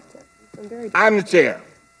 Meadows, I'm the chair.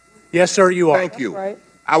 Yes, sir, you are. Thank you. Right.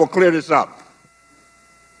 I will clear this up.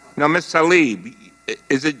 Now, Ms. Tlaib,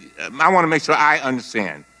 I want to make sure I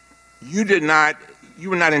understand. You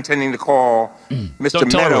were not intending to call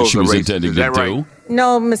Mr. Meadows a racist. Is that right?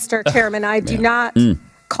 No, Mr. Chairman, I do not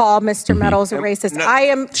call Mr. Meadows a racist. I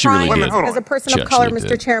am trying, as a person of color,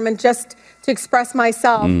 Mr. Chairman, just to express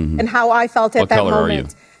myself and how I felt at that moment. What color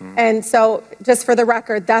are you? And so, just for the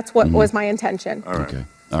record, that's what was my intention. All right. Okay.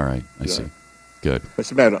 All right. I see. Good.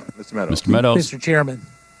 Mr. Meadows. Mr. Chairman,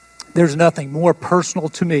 there's nothing more personal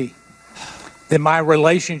to me than my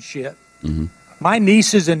relationship. My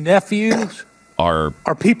nieces and nephews are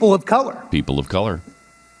people of color. People of color.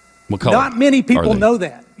 What color? Not many people know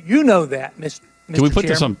that. You know that, Mr. Can we put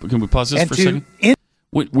this on? Can we pause this for a second?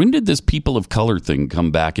 When did this people of color thing come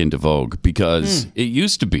back into vogue? Because it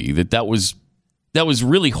used to be that was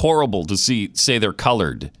really horrible to say they're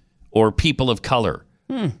colored or people of color.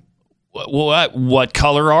 What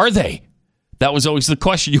color are they? That was always the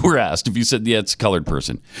question you were asked if you said, yeah, it's a colored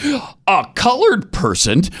person. A colored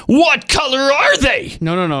person? What color are they?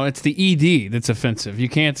 No. It's the ED that's offensive. You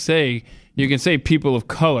can say people of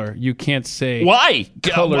color. You can't say why.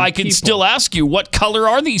 I can still ask you, what color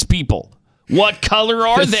are these people? What color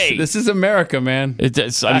are they? This is America, man.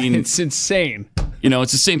 It's insane.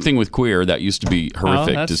 It's the same thing with queer. That used to be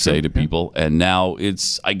horrific to say to people, and now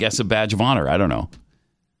it's, I guess, a badge of honor. I don't know.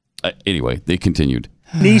 Anyway, they continued.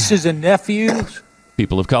 Nieces and nephews.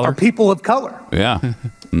 People of color. Are people of color. Yeah.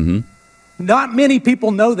 Not many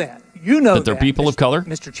people know that. You know that they're people of color,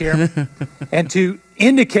 Mr. Chairman. And to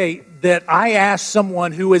indicate that I asked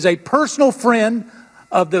someone who is a personal friend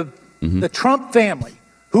of the Trump family,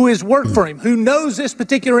 who has worked for him, who knows this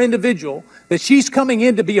particular individual, that she's coming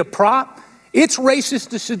in to be a prop. It's racist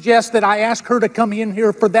to suggest that I asked her to come in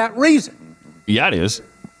here for that reason. Yeah, it is.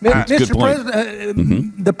 Mr.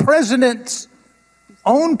 President, the president's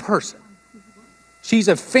own person. She's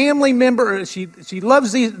a family member. She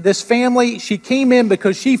loves this family. She came in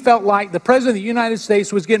because she felt like the president of the United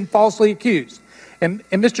States was getting falsely accused. And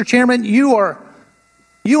Mr. Chairman, you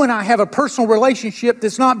and I have a personal relationship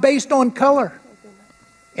that's not based on color.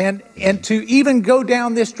 And to even go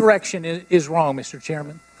down this direction is wrong, Mr.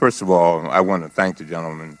 Chairman. First of all, I want to thank the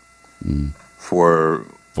gentleman for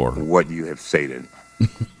what you have stated.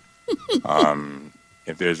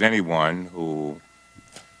 If there's anyone who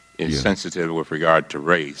is sensitive with regard to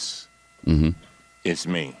race, it's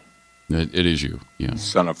me. It is you, yeah.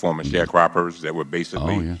 Son of former sharecroppers that were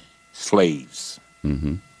basically slaves.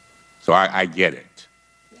 So I get it.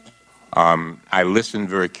 I listened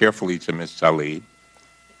very carefully to Ms. Tlaib,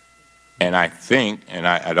 and I think, and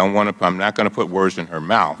I don't want to, I'm not going to put words in her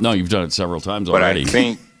mouth. No, you've done it several times already. But I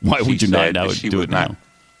think why would you not now do it now?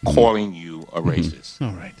 Calling you a racist.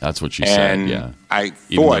 All right. That's what she said, yeah. I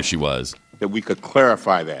Even thought though she was. that we could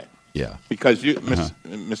clarify that. Yeah. Because you,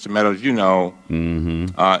 Mr. Meadows, you know,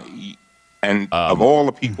 and of all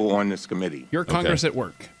the people on this committee. Your Congress at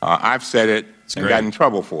work. I've said it and got in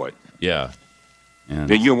trouble for it. Yeah.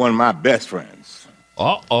 That you're one of my best friends.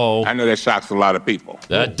 Uh-oh. I know that shocks a lot of people.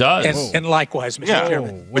 That does. And likewise, Mr.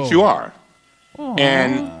 Chairman. But you are.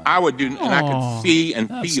 And I would do, and I could see and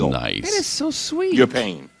feel. Nice. That is so sweet. Your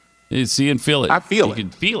pain. You see and feel it. I feel it. You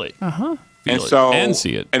can feel it. Uh-huh. And so, and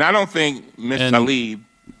see it. And I don't think Ms. Tlaib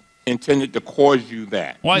intended to cause you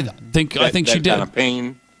that. Well, I think she did. That kind of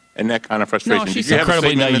pain and that kind of frustration. No, she's Did you ever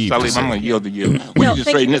incredibly say, Ms. naive. Tlaib, I'm going to yield to you. We No, just thank you,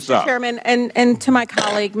 straighten this Mr. up. Chairman, and to my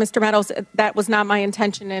colleague, Mr. Meadows, that was not my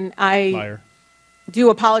intention, and I. Liar. do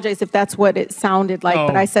apologize if that's what it sounded like,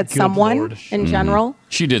 but I said someone in general.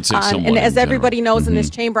 She did say someone. And as in everybody general. knows in this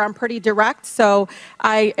chamber, I'm pretty direct. So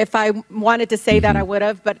if I wanted to say that, I would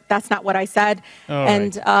have, but that's not what I said.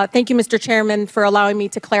 And thank you, Mr. Chairman, for allowing me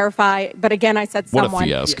to clarify. But again, I said someone. What a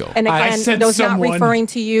fiasco. And again, I was not referring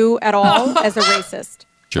to you at all as a racist.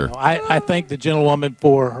 Sure. I thank the gentlewoman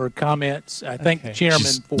for her comments. I thank the chairman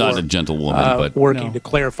for not a gentlewoman, but working to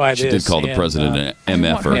clarify she this. did call the president an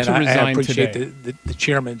MF-er. And I appreciate the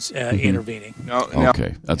chairman's intervening.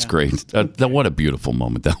 Okay, that's great. What a beautiful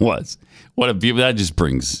moment that was. That just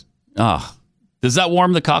brings does that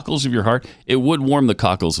warm the cockles of your heart? It would warm the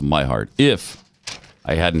cockles of my heart if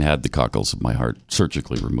I hadn't had the cockles of my heart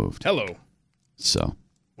surgically removed. Hello. So.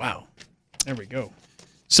 Wow. There we go.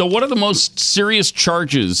 So what are the most serious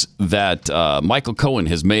charges that Michael Cohen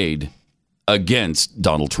has made against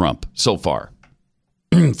Donald Trump so far?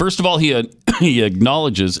 First of all, he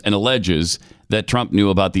acknowledges and alleges that Trump knew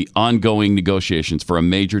about the ongoing negotiations for a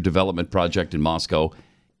major development project in Moscow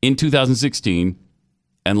in 2016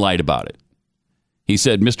 and lied about it. He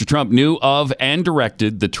said Mr. Trump knew of and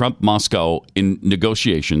directed the Trump-Moscow in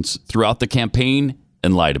negotiations throughout the campaign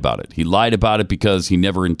and lied about it. He lied about it because he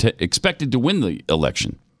never expected to win the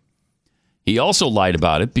election. He also lied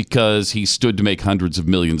about it because he stood to make hundreds of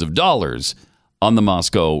millions of dollars on the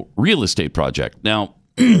Moscow real estate project. Now,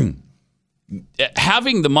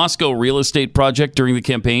 having the Moscow real estate project during the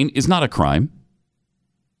campaign is not a crime.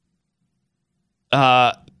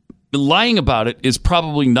 Lying about it is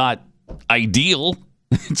probably not ideal.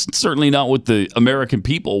 It's certainly not what the American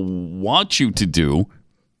people want you to do.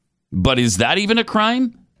 But is that even a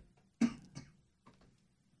crime?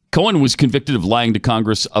 Cohen was convicted of lying to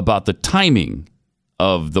Congress about the timing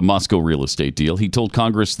of the Moscow real estate deal. He told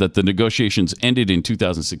Congress that the negotiations ended in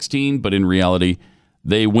 2016, but in reality,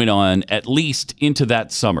 they went on at least into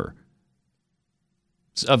that summer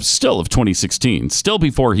of 2016, still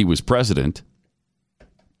before he was president.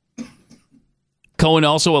 Cohen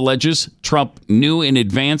also alleges Trump knew in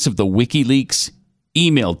advance of the WikiLeaks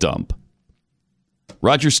email dump.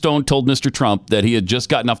 Roger Stone told Mr. Trump that he had just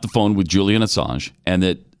gotten off the phone with Julian Assange and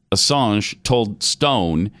that Assange told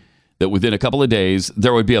Stone that within a couple of days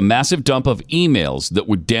there would be a massive dump of emails that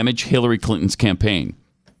would damage Hillary Clinton's campaign.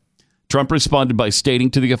 Trump responded by stating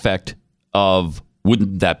to the effect of,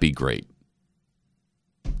 "Wouldn't that be great?"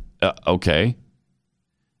 Okay.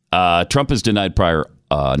 Trump has denied prior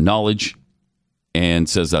knowledge and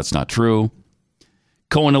says that's not true.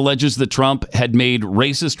 Cohen alleges that Trump had made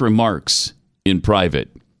racist remarks in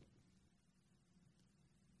private.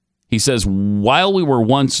 He says, while we were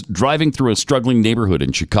once driving through a struggling neighborhood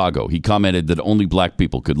in Chicago, he commented that only black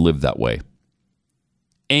people could live that way.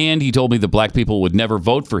 And he told me that black people would never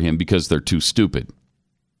vote for him because they're too stupid.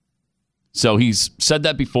 So he's said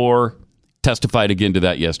that before, testified again to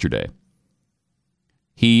that yesterday.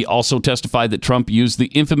 He also testified that Trump used the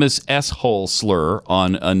infamous S-hole slur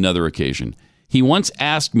on another occasion. He once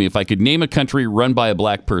asked me if I could name a country run by a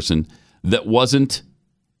black person that wasn't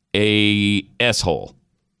a S-hole.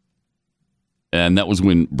 And that was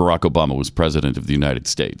when Barack Obama was president of the United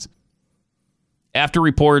States. After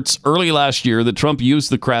reports early last year that Trump used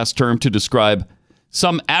the crass term to describe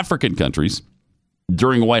some African countries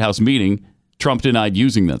during a White House meeting, Trump denied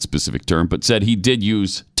using that specific term, but said he did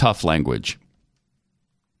use tough language.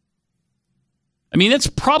 I mean, that's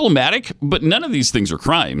problematic, but none of these things are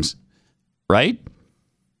crimes, right?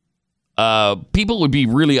 People would be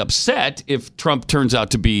really upset if Trump turns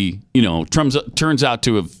out to be, turns out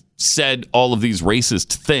to have said all of these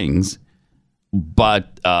racist things,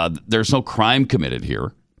 but there's no crime committed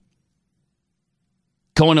here.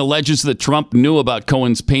 Cohen alleges that Trump knew about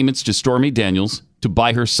Cohen's payments to Stormy Daniels to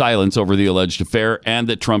buy her silence over the alleged affair and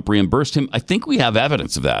that Trump reimbursed him. I think we have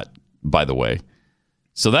evidence of that, by the way.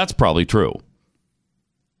 So that's probably true.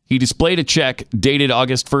 He displayed a check dated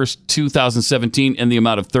August 1st, 2017 in the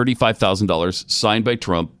amount of $35,000 signed by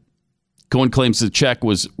Trump. Cohen claims the check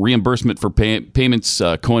was reimbursement for payments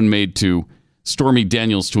Cohen made to Stormy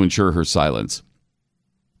Daniels to ensure her silence.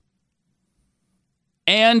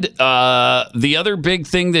 And the other big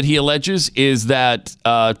thing that he alleges is that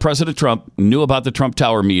President Trump knew about the Trump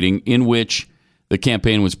Tower meeting in which the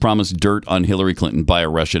campaign was promised dirt on Hillary Clinton by a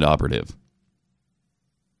Russian operative.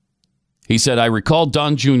 He said, I recall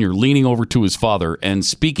Don Jr. leaning over to his father and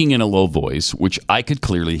speaking in a low voice, which I could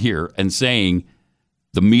clearly hear, and saying,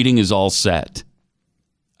 the meeting is all set.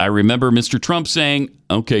 I remember Mr. Trump saying,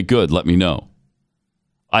 okay, good, let me know.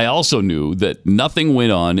 I also knew that nothing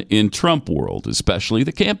went on in Trump world, especially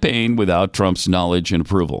the campaign, without Trump's knowledge and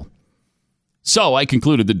approval. So I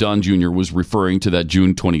concluded that Don Jr. was referring to that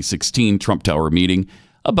June 2016 Trump Tower meeting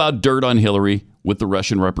about dirt on Hillary with the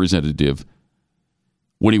Russian representative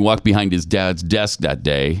when he walked behind his dad's desk that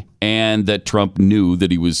day, and that Trump knew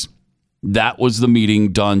that that was the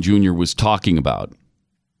meeting Don Jr. was talking about.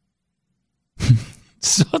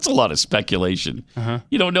 So that's a lot of speculation.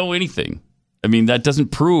 You don't know anything. I mean, that doesn't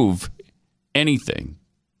prove anything.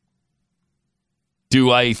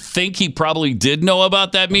 Do I think he probably did know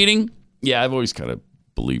about that meeting? Yeah, I've always kind of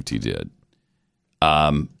believed he did.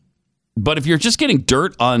 But if you're just getting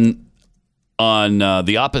dirt on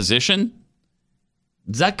the opposition,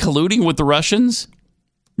 is that colluding with the Russians?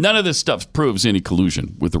 None of this stuff proves any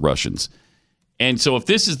collusion with the Russians. And so if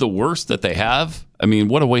this is the worst that they have, I mean,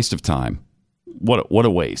 what a waste of time. What a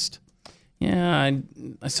waste. Yeah,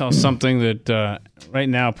 I saw something that right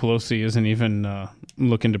now Pelosi isn't even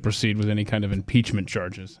looking to proceed with any kind of impeachment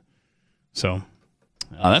charges. So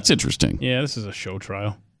that's interesting. Yeah, this is a show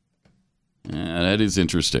trial. Yeah, that is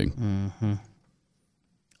interesting.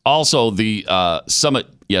 Also, the summit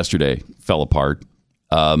yesterday fell apart.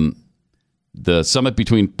 The summit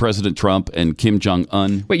between President Trump and Kim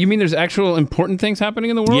Jong-un. Wait, you mean there's actual important things happening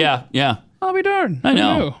in the world? Yeah. I'll be darned. I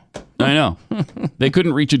know. They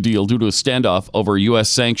couldn't reach a deal due to a standoff over U.S.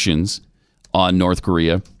 sanctions on North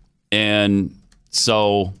Korea. And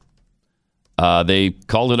so they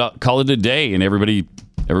called it a day, and everybody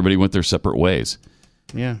went their separate ways.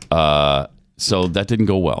 Yeah. So that didn't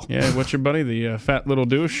go well. Yeah, what's your buddy, the fat little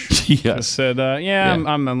douche? Yes. Just said,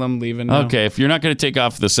 I'm leaving now. Okay, if you're not going to take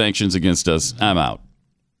off the sanctions against us, I'm out.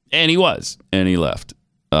 And he was, and he left.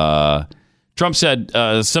 Trump said,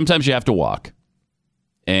 sometimes you have to walk.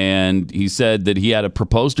 And he said that he had a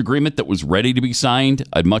proposed agreement that was ready to be signed.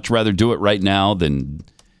 I'd much rather do it right now than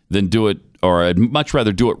do it, or I'd much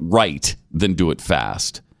rather do it right than do it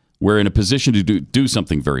fast. We're in a position to do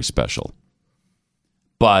something very special.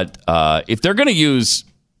 But if they're going to use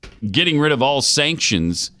getting rid of all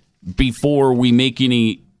sanctions before we make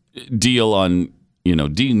any deal on,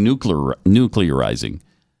 denuclearizing,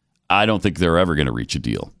 I don't think they're ever going to reach a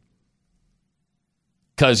deal.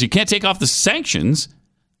 Because you can't take off the sanctions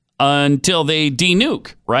until they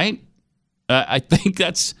denuke, right? I think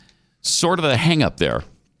that's sort of the hang-up there.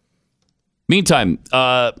 Meantime,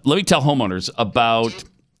 let me tell homeowners about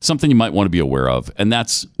something you might want to be aware of, and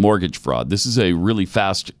that's mortgage fraud. This is a really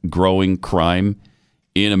fast-growing crime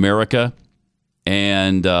in America.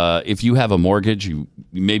 And if you have a mortgage,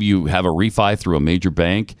 maybe you have a refi through a major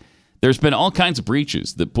bank, there's been all kinds of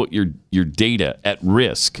breaches that put your data at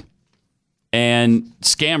risk. And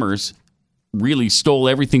scammers really stole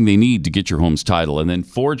everything they need to get your home's title and then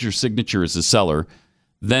forge your signature as a seller,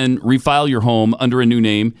 then refile your home under a new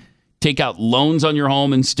name, take out loans on your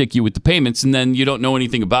home and stick you with the payments, and then you don't know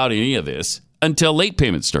anything about any of this until late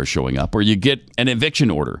payments start showing up or you get an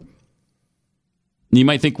eviction order. You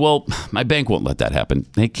might think, well, my bank won't let that happen.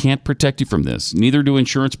 They can't protect you from this. Neither do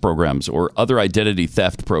insurance programs or other identity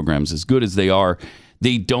theft programs. As good as they are,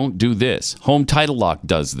 they don't do this. Home Title Lock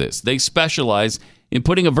does this. They specialize in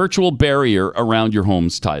putting a virtual barrier around your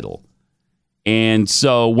home's title. And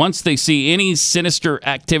so once they see any sinister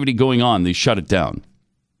activity going on, they shut it down.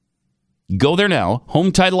 Go there now,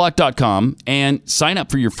 HomeTitleLock.com, and sign up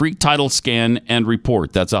for your free title scan and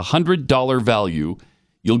report. That's a $100 value.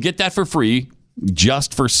 You'll get that for free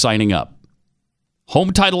just for signing up.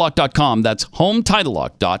 HomeTitleLock.com. That's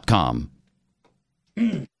HomeTitleLock.com.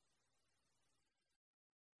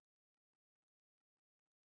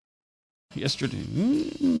 Yesterday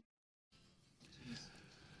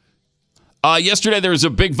there was a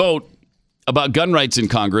big vote about gun rights in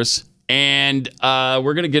Congress, and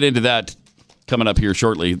we're going to get into that coming up here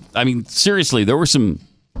shortly. I mean, seriously, there were some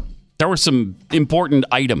important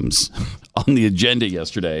items on the agenda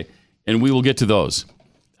yesterday, and we will get to those.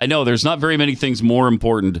 I know there's not very many things more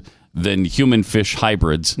important than human-fish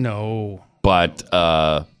hybrids. No, but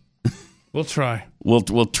we'll try.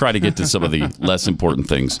 We'll try to get to some of the less important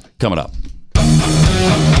things coming up.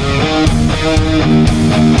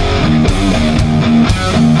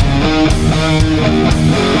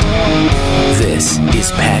 This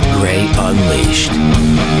is Pat Gray Unleashed.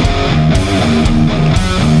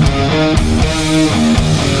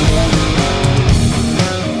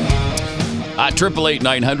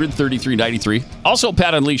 888-900-3393. Also,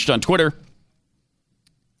 Pat Unleashed on Twitter.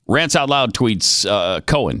 Rants Out Loud tweets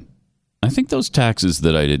Cohen. I think those taxes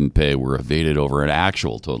that I didn't pay were evaded over an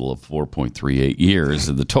actual total of 4.38 years,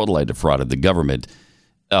 and the total I defrauded the government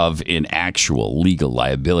of in actual legal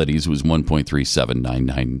liabilities was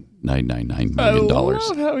 $1.3799999 million. I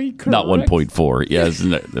love how he corrects. Not 1.4. Yeah,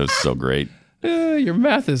 isn't that was so great? Your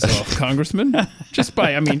math is off, Congressman. I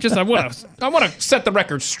want to set the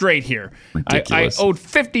record straight here. I owed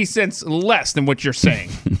 50 cents less than what you're saying.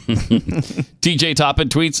 TJ Toppin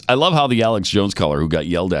tweets, I love how the Alex Jones caller who got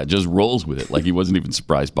yelled at just rolls with it like he wasn't even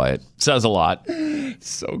surprised by it. Says a lot.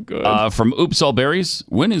 So good. From Oops All Berries,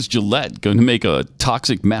 when is Gillette going to make a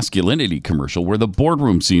toxic masculinity commercial where the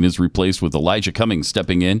boardroom scene is replaced with Elijah Cummings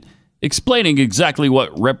stepping in, explaining exactly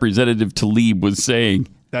what Representative Tlaib was saying?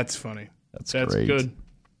 That's funny. That's great. Good.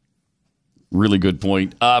 Really good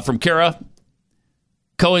point. From Kara,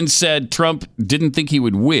 Cohen said Trump didn't think he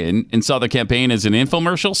would win and saw the campaign as an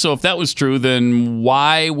infomercial. So if that was true, then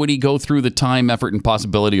why would he go through the time, effort, and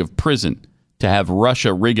possibility of prison to have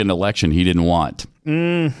Russia rig an election he didn't want?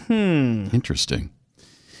 Interesting.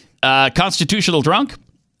 Constitutional drunk?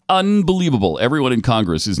 Unbelievable. Everyone in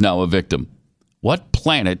Congress is now a victim. What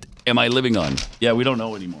planet am I living on? Yeah, we don't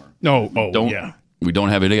know anymore. Yeah. We don't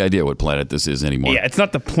have any idea what planet this is anymore. Yeah, it's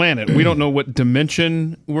not the planet. We don't know what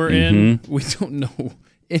dimension we're in. We don't know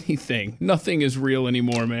anything. Nothing is real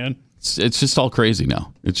anymore, man. It's just all crazy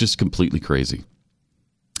now. It's just completely crazy.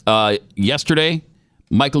 Yesterday,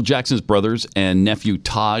 Michael Jackson's brothers and nephew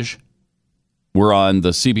Taj were on the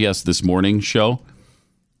CBS This Morning show,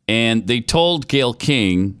 and they told Gayle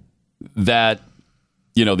King that,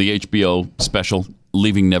 the HBO special,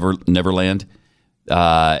 Leaving Neverland,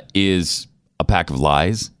 is a pack of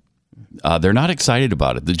lies. They're not excited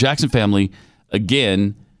about it. The Jackson family,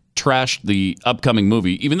 again, trashed the upcoming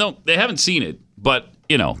movie, even though they haven't seen it. But,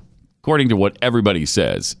 according to what everybody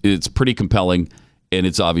says, it's pretty compelling, and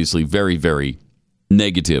it's obviously very, very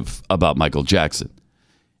negative about Michael Jackson.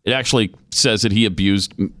 It actually says that he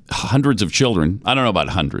abused hundreds of children. I don't know about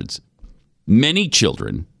hundreds. Many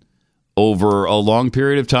children over a long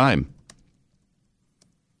period of time.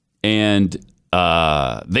 And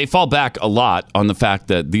they fall back a lot on the fact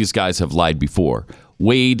that these guys have lied before.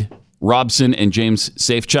 Wade Robson and James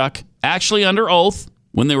Safechuck, actually under oath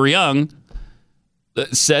when they were young,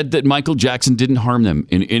 said that Michael Jackson didn't harm them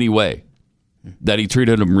in any way, that he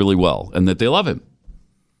treated them really well, and that they love him.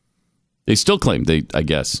 They still claim I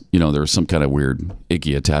guess, there was some kind of weird,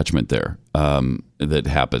 icky attachment there that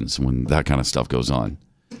happens when that kind of stuff goes on.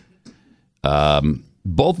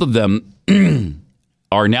 Both of them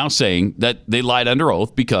are now saying that they lied under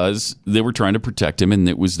oath because they were trying to protect him, and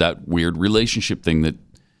it was that weird relationship thing that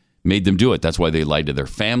made them do it. That's why they lied to their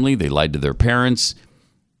family. They lied to their parents.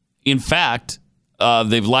 In fact,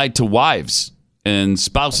 they've lied to wives and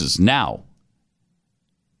spouses now.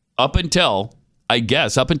 Up until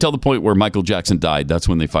the point where Michael Jackson died, that's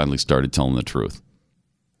when they finally started telling the truth.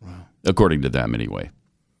 Wow. According to them, anyway.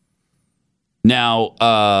 Now,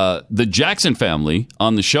 the Jackson family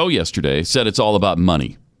on the show yesterday said it's all about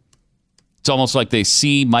money. It's almost like they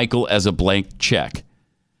see Michael as a blank check.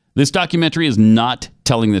 This documentary is not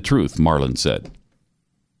telling the truth, Marlon said.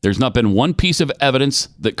 There's not been one piece of evidence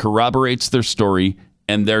that corroborates their story,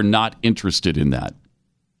 and they're not interested in that.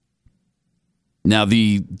 Now,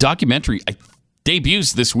 the documentary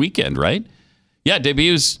debuts this weekend, right? Yeah, it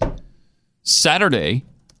debuts Saturday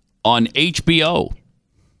on HBO.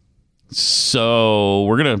 So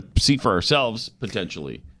we're going to see for ourselves,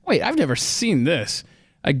 potentially. Wait, I've never seen this.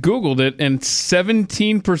 I Googled it, and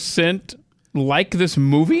 17% like this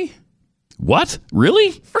movie? What?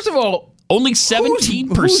 Really? First of all, only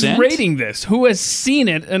 17%? Who's rating this? Who has seen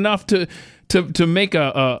it enough to make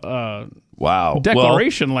a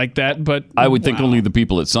declaration like that? But I would think only the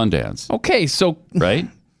people at Sundance. Okay, so... Right?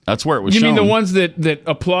 That's where it was shown. You mean the ones that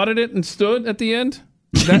applauded it and stood at the end?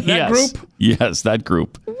 That yes. Group? Yes, that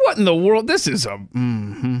group. What in the world? This is a...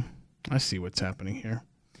 I see what's happening here.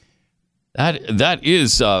 That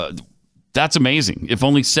is... that's amazing. If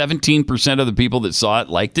only 17% of the people that saw it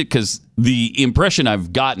liked it, because the impression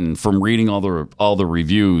I've gotten from reading all the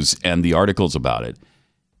reviews and the articles about it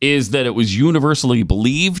is that it was universally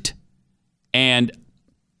believed, and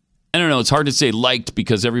I don't know, it's hard to say liked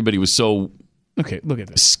because everybody was so look at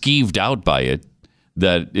this. Skeeved out by it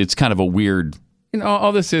that it's kind of a weird...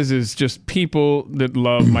 all this is just people that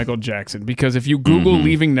love Michael Jackson, because if you Google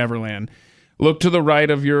Leaving Neverland, look to the right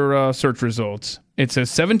of your search results. It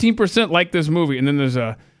says 17% like this movie, and then there's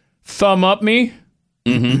a thumb up me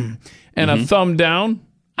and a thumb down.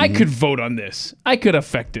 I could vote on this. I could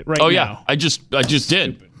affect it right now. Oh, yeah. I just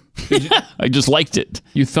did. I just liked it.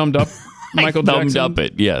 You thumbed up Michael Jackson? I thumbed up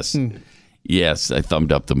it, yes. Yes, I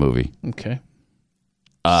thumbed up the movie. Okay.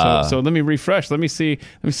 So let me refresh. Let me see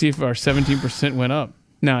if our 17% went up.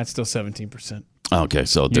 No, it's still 17%. Okay,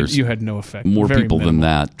 so there's you had no effect. More Very people minimal. than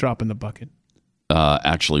that. Drop in the bucket.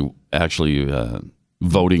 Actually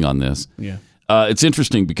voting on this. Yeah. It's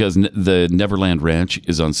interesting because the Neverland Ranch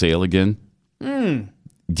is on sale again.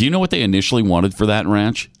 Do you know what they initially wanted for that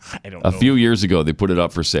ranch? I don't know. A few years ago, they put it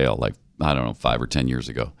up for sale, like, I don't know, 5 or 10 years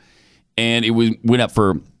ago. And it went up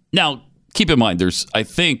for, now, keep in mind, there's, I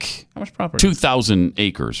think, how much property? 2,000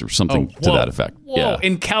 acres or something to that effect. Whoa, yeah.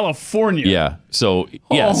 in California. Yeah. So,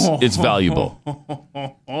 yes, it's valuable.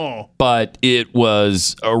 But it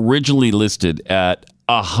was originally listed at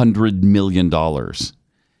 $100 million.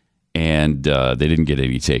 And they didn't get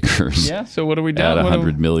any takers. Yeah, so what are we down? At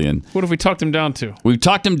 $100 million. What have we talked them down to? We've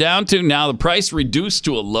talked them down to, now the price reduced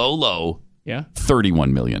to a low, yeah,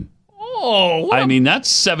 $31 million. Oh, I mean,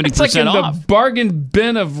 that's 70% it's like in off. the bargain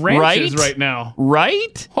bin of ranches right now.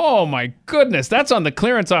 Right? Oh, my goodness. That's on the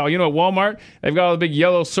clearance aisle. You know, at Walmart, they've got all the big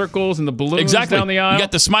yellow circles and the balloons down the aisle. You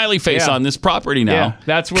got the smiley face on this property now. Yeah,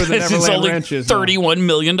 that's where the Neverland Ranch is. $31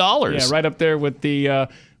 million. Yeah, right up there with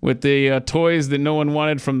the toys that no one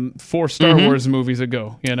wanted from 4 Star Wars movies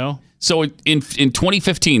ago, you know? So in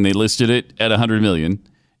 2015, they listed it at $100 million.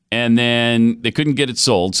 And then they couldn't get it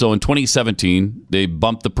sold. So in 2017, they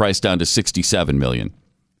bumped the price down to $67 million.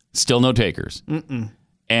 Still no takers.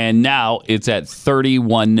 And now it's at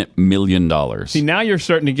 $31 million. See, now you're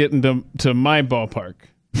starting to get into my ballpark.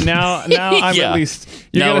 Now I'm at least,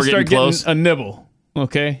 you're going to start getting a nibble,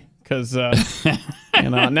 okay? Because now I'm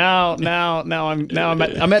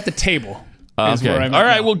at the table. Okay. All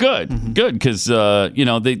right. Well, good. Good, because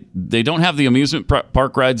they don't have the amusement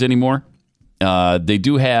park rides anymore. They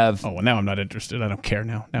do have. Oh, well, now I'm not interested. I don't care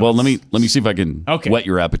now. Well, let me see if I can whet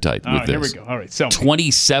your appetite with this. Here we go. All right, so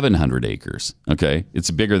 2,700 acres. Okay,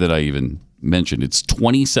 it's bigger than I even mentioned. It's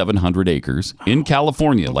 2,700 acres in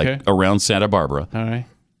California, like around Santa Barbara. All right,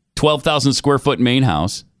 12,000 square foot main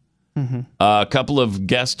house. A couple of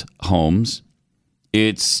guest homes.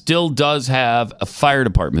 It still does have a fire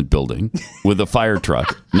department building with a fire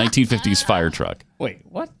truck, 1950s fire truck. Wait,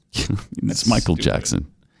 what? It's Michael Jackson.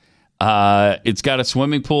 It's got a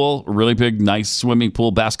swimming pool, a really big, nice swimming pool,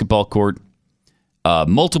 basketball court,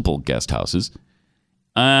 multiple guest houses.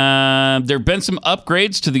 There have been some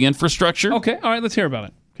upgrades to the infrastructure. Okay, all right, let's hear about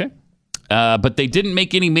it. Okay. But they didn't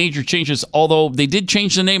make any major changes, although they did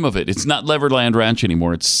change the name of it. It's not Leverland Ranch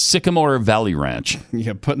anymore. It's Sycamore Valley Ranch.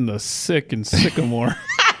 Yeah, putting the sick in Sycamore.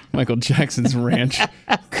 Michael Jackson's ranch.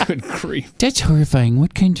 Good grief. That's horrifying.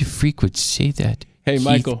 What kind of freak would say that? Hey,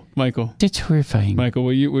 Michael. That's horrifying. Michael,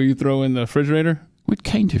 will you throw in the refrigerator? What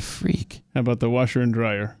kind of freak? How about the washer and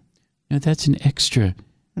dryer? No, that's an extra.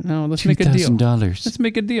 No, let's make a deal. $2,000. Let's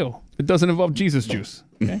make a deal. It doesn't involve Jesus juice.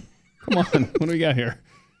 Okay? Come on. What do we got here?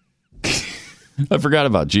 I forgot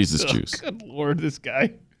about Jesus juice. Good Lord, this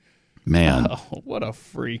guy. Man. Oh, what a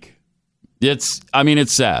freak. It's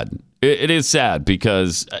sad. It is sad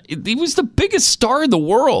because he was the biggest star in the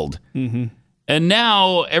world. And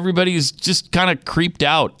now everybody's just kind of creeped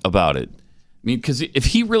out about it. I mean, because if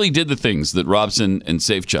he really did the things that Robson and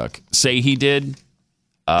Safechuck say he did,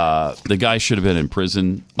 the guy should have been in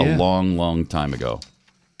prison a long, long time ago.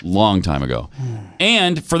 Long time ago.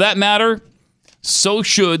 And for that matter, so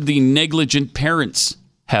should the negligent parents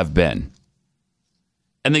have been.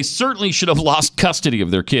 And they certainly should have lost custody of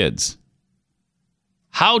their kids.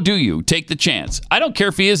 How do you take the chance? I don't care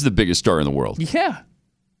if he is the biggest star in the world. Yeah.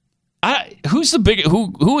 Who is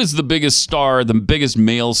the biggest star, the biggest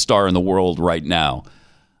male star in the world right now?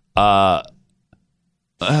 I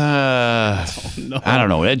don't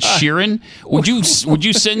know. Ed Sheeran? Would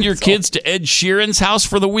you send your kids to Ed Sheeran's house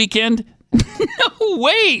for the weekend? No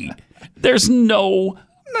way. There's no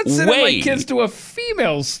I'm not sending my kids to a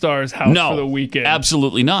female star's house for the weekend.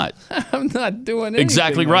 Absolutely not. I'm not doing anything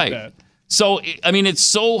exactly like right. that. So, I mean, it's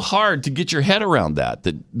so hard to get your head around that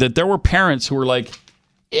there were parents who were like,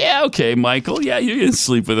 yeah, okay, Michael. Yeah, you can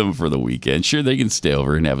sleep with them for the weekend. Sure, they can stay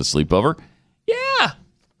over and have a sleepover. Yeah,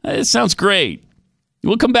 it sounds great.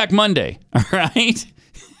 We'll come back Monday. All right?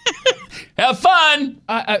 Have fun.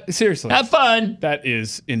 Seriously. Have fun. That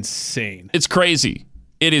is insane. It's crazy.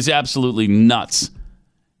 It is absolutely nuts.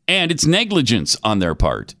 And it's negligence on their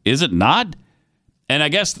part, is it not? And I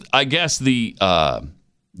guess the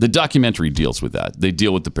documentary deals with that. They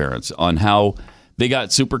deal with the parents on how they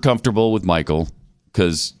got super comfortable with Michael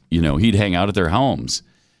because, he'd hang out at their homes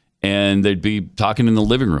and they'd be talking in the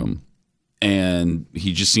living room. And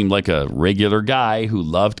he just seemed like a regular guy who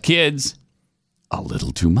loved kids a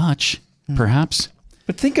little too much, perhaps.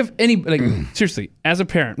 But think of seriously, as a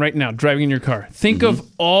parent right now, driving in your car, think of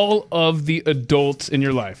all of the adults in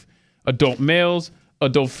your life. Adult males,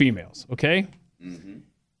 adult females, okay?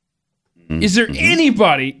 Is there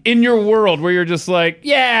anybody in your world where you're just like,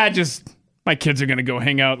 yeah, my kids are going to go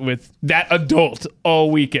hang out with that adult all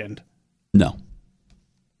weekend? No.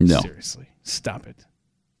 Seriously, stop it.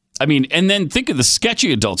 I mean, and then think of the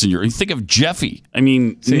sketchy adults in your. Think of Jeffy. I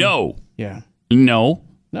mean, no. Yeah. No.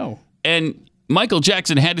 No. And Michael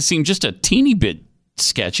Jackson had to seem just a teeny bit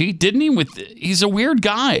sketchy, didn't he? He's a weird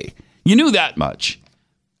guy. You knew that much.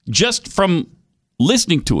 Just from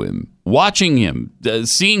listening to him, watching him,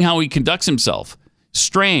 seeing how he conducts himself.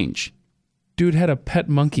 Strange. Dude had a pet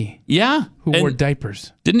monkey. Yeah. Who wore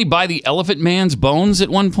diapers. Didn't he buy the Elephant Man's bones at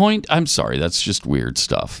one point? I'm sorry. That's just weird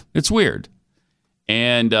stuff. It's weird.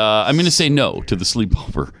 And I'm going to say no to the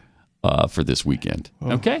sleepover for this weekend.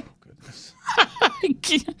 Oh, okay? Goodness.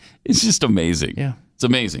 It's just amazing. Yeah. It's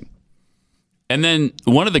amazing. And then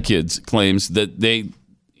one of the kids claims that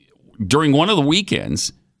during one of the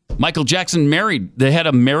weekends, Michael Jackson they had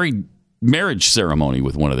a marriage ceremony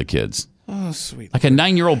with one of the kids. Oh, sweet. Like a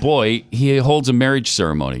 9-year-old boy, he holds a marriage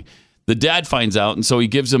ceremony. The dad finds out, and so he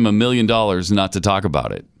gives him $1 million not to talk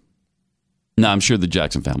about it. Now, I'm sure the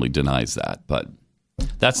Jackson family denies that, but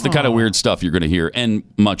that's the kind of weird stuff you're going to hear, and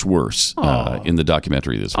much worse in the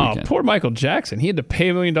documentary this weekend. Oh, poor Michael Jackson. He had to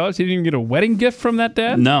pay $1 million. He didn't even get a wedding gift from that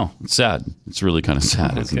dad? No, it's sad. It's really kind of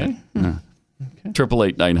sad, isn't it? Yeah.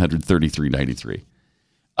 888-900-3393.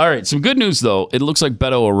 All right, some good news, though. It looks like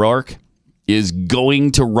Beto O'Rourke is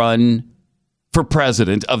going to run for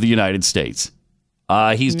president of the United States.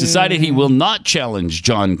 He's decided he will not challenge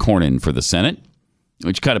John Cornyn for the Senate,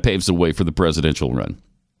 which kind of paves the way for the presidential run.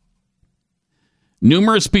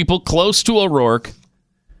 Numerous people close to O'Rourke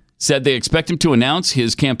said they expect him to announce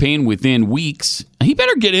his campaign within weeks. He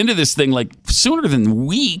better get into this thing like sooner than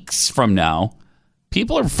weeks from now.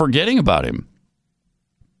 People are forgetting about him.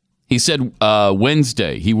 He said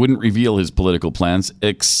Wednesday he wouldn't reveal his political plans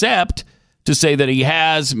except to say that he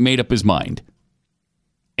has made up his mind.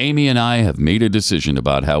 Amy and I have made a decision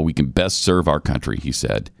about how we can best serve our country, he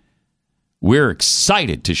said. We're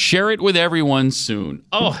excited to share it with everyone soon.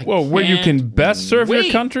 Oh, well, where you can best serve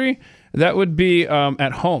your country, that would be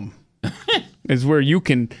at home. Is where you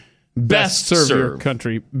can best serve your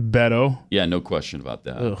country, Beto. Yeah, no question about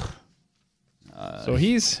that. So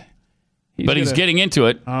he's getting into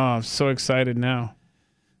it. Oh, I'm so excited now.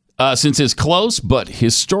 Since his close but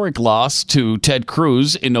historic loss to Ted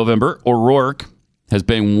Cruz in November, O'Rourke has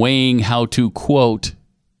been weighing how to, quote,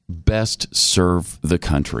 best serve the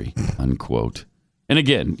country, unquote. And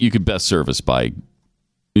again, you could best serve us by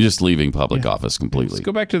just leaving public office completely. Let's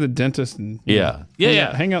go back to the dentist and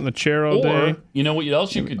hang out in the chair all day. You know what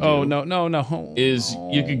else you could do? Oh, no. Is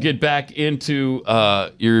you could get back into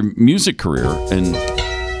your music career and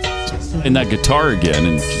that guitar again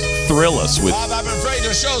and just thrill us with. Bob, I'm afraid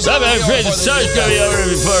the show's going to be over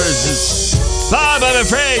before it's. Bob, I'm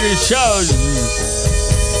afraid the show's.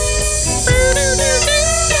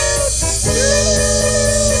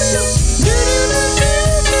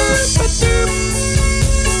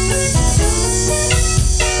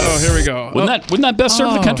 Oh, here we go. Wouldn't that best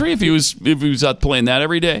serve the country if he was out playing that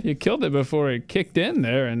every day? You killed it before it kicked in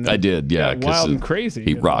there, and I did, yeah. Wild and crazy.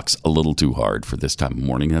 He rocks a little too hard for this time of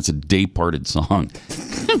morning. That's a day-parted song.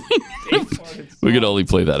 We could only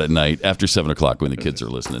play that at night after 7:00 when the kids are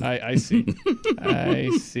listening. I see. I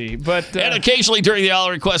see. But and occasionally during the All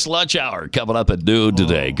Request lunch hour coming up at noon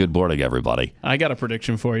today. Good morning, everybody. I got a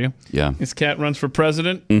prediction for you. Yeah. This cat runs for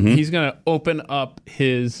president. Mm-hmm. He's going to open up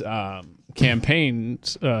his campaign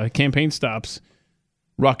stops,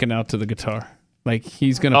 rocking out to the guitar. Like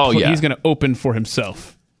he's going to he's going to open for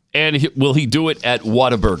himself. And will he do it at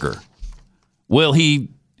Whataburger? Will he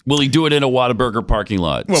do it in a Whataburger parking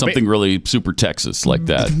lot? Well, something really super Texas like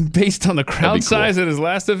that. Based on the crowd size at his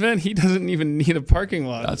last event, he doesn't even need a parking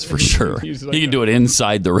lot. That's for sure. He can do it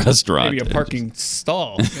inside the restaurant. Maybe a parking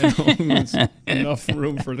stall. Enough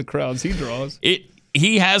room for the crowds he draws.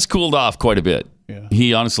 He has cooled off quite a bit. Yeah.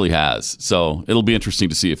 He honestly has. So it'll be interesting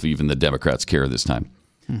to see if even the Democrats care this time.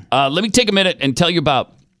 Let me take a minute and tell you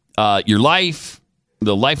about your life,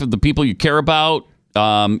 the life of the people you care about.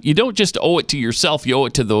 You don't just owe it to yourself, you owe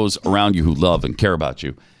it to those around you who love and care about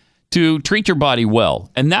you to treat your body well.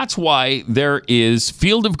 And that's why there is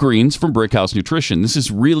Field of Greens from Brickhouse Nutrition. This is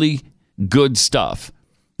really good stuff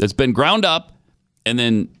that's been ground up and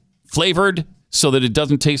then flavored so that it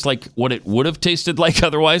doesn't taste like what it would have tasted like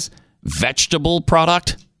otherwise. Vegetable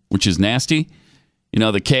product, which is nasty. You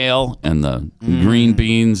know, the kale and the green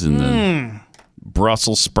beans and the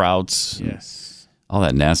Brussels sprouts. Yes. All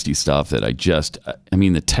that nasty stuff that I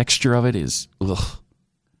mean, the texture of it is,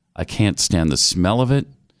 I can't stand the smell of it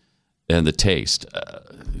and the taste.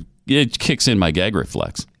 It kicks in my gag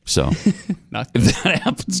reflex. So if that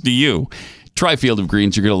happens to you, try Field of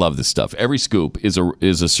Greens. You're going to love this stuff. Every scoop is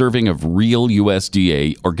a serving of real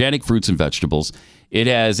USDA organic fruits and vegetables. It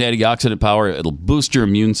has antioxidant power. It'll boost your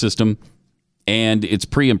immune system. and it's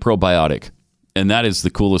pre and probiotic. And that is the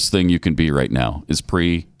coolest thing you can be right now, is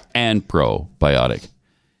pre and probiotic.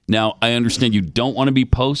 Now, I understand you don't want to be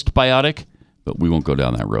postbiotic, but we won't go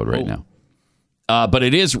down that road right now. But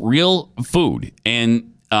it is real food,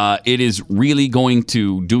 and it is really going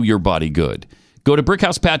to do your body good. Go to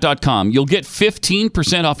BrickhousePat.com. You'll get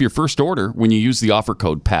 15% off your first order when you use the offer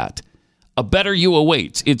code PAT. A better you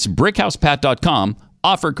awaits. It's BrickhousePat.com,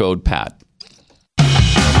 offer code PAT.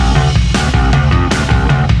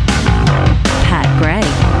 Pat Gray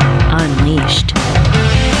Unleashed.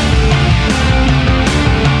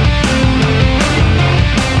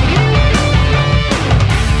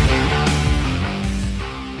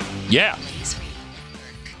 Yeah.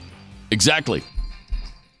 Exactly.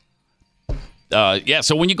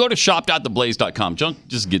 So when you go to shop.theblaze.com, don't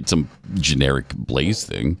just get some generic Blaze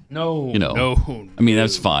thing. No. I mean,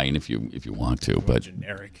 that's fine if you want to, but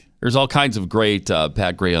generic. There's all kinds of great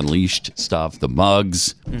Pat Gray Unleashed stuff. The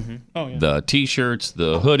mugs, the T-shirts,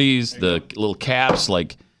 the hoodies, the little caps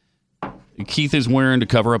like Keith is wearing to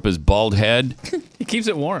cover up his bald head. He keeps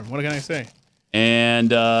it warm. What can I say?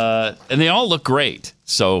 And they all look great.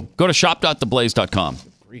 So go to shop.theblaze.com.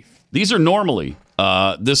 These are normally,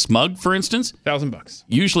 this mug, for instance, $1,000.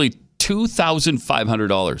 Usually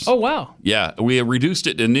 $2,500. Oh, wow. Yeah, we reduced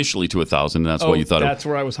it initially to $1,000, and that's why you thought that's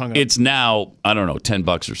where I was hung up. It's now, I don't know,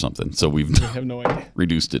 $10 or something. So we've I have no idea.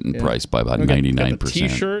 reduced it in price by about 99%. Got the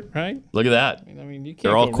T-shirt, right? Look at that. I mean, you can't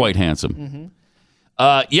They're all go quite wrong. handsome.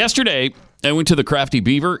 Yesterday, I went to the Crafty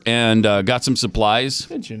Beaver and got some supplies.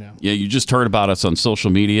 Did you know? Yeah, you just heard about us on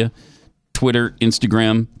social media. Twitter,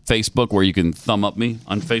 Instagram, Facebook, where you can thumb up me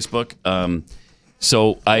on Facebook.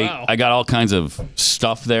 I got all kinds of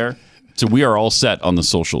stuff there. So we are all set on the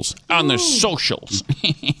socials. On the socials.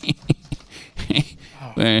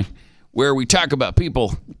 Where we talk about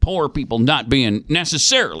poor people not being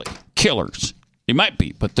necessarily killers. They might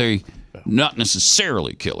be, but they not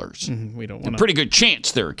necessarily killers. We don't A want pretty good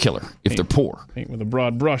chance they're a killer if they're poor. paint with a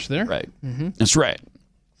broad brush there. Right. That's right.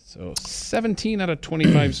 So 17 out of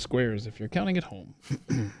 25 squares if you're counting at home.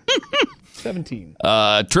 17.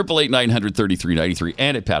 888-900-3393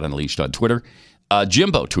 and at Pat Unleashed on Twitter.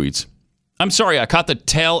 Jimbo tweets, I'm sorry, I caught the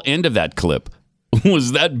tail end of that clip.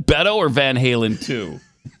 Was that Beto or Van Halen 2?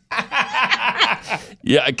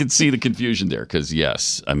 Yeah, I could see the confusion there because,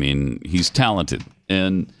 yes, I mean, he's talented.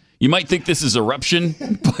 And you might think this is Eruption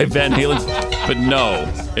by Van Halen, but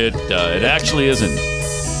no, it actually isn't.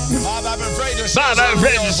 Bob, I'm afraid to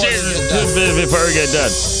before we get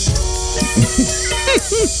done.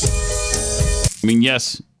 I mean,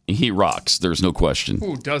 yes, he rocks. There's no question.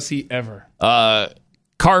 Ooh, does he ever?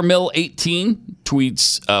 Carmill18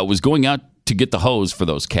 tweets, was going out to get the hose for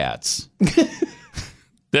those cats.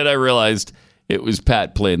 Then I realized it was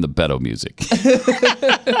Pat playing the Beto music.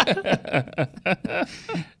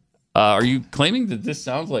 Are you claiming that this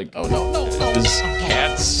sounds like... Oh, no. Is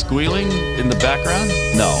cats squealing in the background?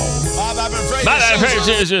 No. Bob, I'm afraid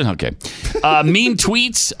Okay. Mean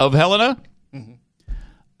tweets of Helena.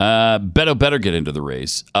 Beto better get into the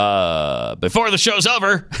race. Before the show's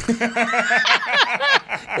over.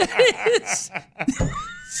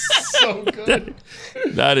 So good.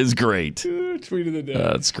 That is great. Tweet of the day.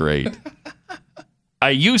 That's great.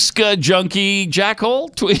 Ayuska Junkie Jackhole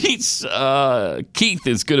tweets, Keith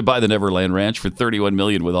is going to buy the Neverland Ranch for $31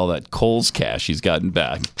 million with all that Kohl's cash he's gotten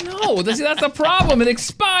back. No, that's the problem. It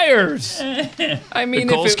expires. I mean,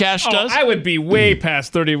 The Kohl's cash does? I would be way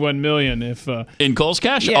past $31 million if in Kohl's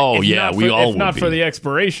cash. we we all all if would not be. for the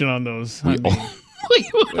expiration on those. We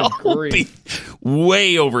would all be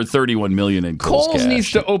way over $31 million in Kohl's Kohl's cash.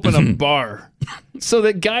 needs to open a bar so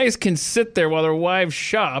that guys can sit there while their wives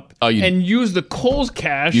shop and use the Kohl's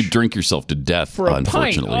cash. You drink yourself to death, for a pint.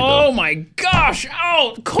 unfortunately. Oh my gosh!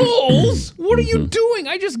 Oh, Kohl's! What are you doing?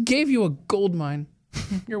 I just gave you a gold mine.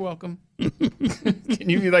 You're welcome. Can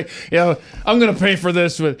you be like, yeah, I'm gonna pay for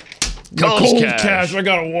this with Kohl's cash. I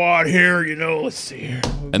got a wad here. Let's see here.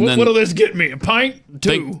 What'll this get me? A pint?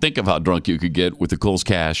 Two. Think of how drunk you could get with the Kohl's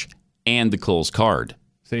cash and the Kohl's card.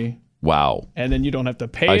 See? Wow. And then you don't have to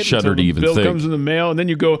pay I it shudder until to the even bill think. comes in the mail. And then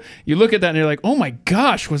you look at that and you're like, oh my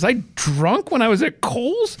gosh, was I drunk when I was at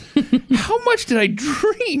Kohl's? How much did I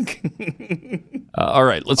drink? All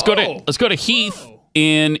right, let's go to Heath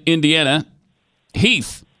in Indiana.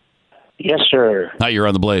 Heath. Yes, sir. Hi, you're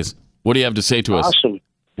on the Blaze. What do you have to say to us? Awesome.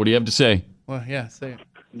 What do you have to say? Well, yeah, say it.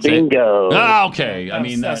 Bingo. Ah, okay. I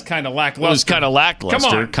mean, that's kind of lackluster. It was kind of lackluster,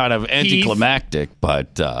 Come on, kind of anticlimactic,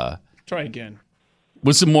 but try again.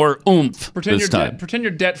 With some more oomph this time. Pretend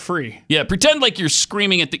you're debt free. Yeah, pretend like you're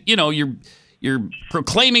screaming at the, you're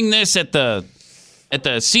proclaiming this at the at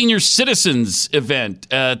the senior citizens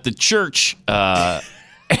event at the church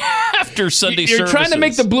after Sunday services. You're trying to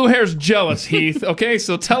make the blue hairs jealous, Heath. Okay,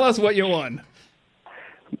 so tell us what you won.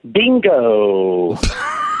 Bingo.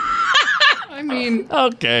 I mean,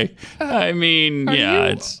 okay. I mean,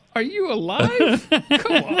 it's. Are you alive?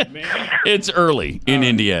 Come on, man. It's early in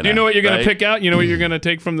Indiana. Do you know what you're going right? to pick out? You know what you're going to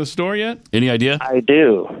take from the store yet? Any idea? I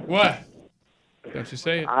do. What? Don't you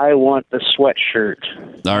say it? I want the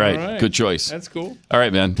sweatshirt. All right. Good choice. That's cool. All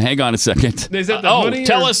right, man. Hang on a second. Is that the hoodie?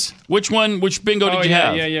 Tell us which bingo did you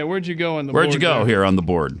have? Yeah. Where'd you go on the Where'd board you go there? here on the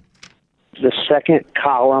board? The second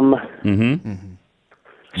column.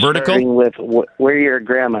 Vertical? Starting with where your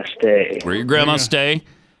grandma stay. Where your grandma stay,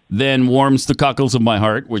 then warms the cockles of my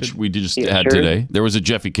heart, which we just had today. There was a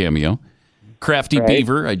Jeffy cameo. Crafty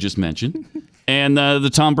Beaver, I just mentioned. And the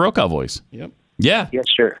Tom Brokaw voice. Yep. Yeah. Yes,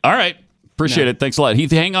 sir. All right. Appreciate it. Thanks a lot.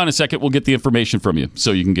 Heath, hang on a second. We'll get the information from you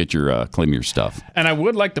so you can get your claim your stuff. And I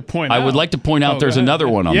would like to point out. I would like to point out there's another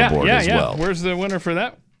one on the board as well. Where's the winner for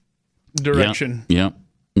that direction? Yep.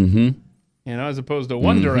 Mm-hmm. You know, as opposed to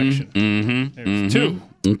one direction. There's two.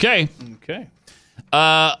 Okay.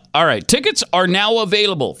 All right. Tickets are now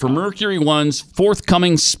available for Mercury One's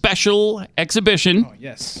forthcoming special exhibition. Oh,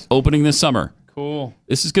 yes. Opening this summer. Cool.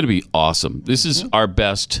 This is going to be awesome. This is our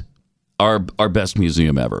best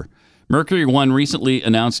museum ever. Mercury One recently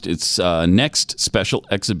announced its next special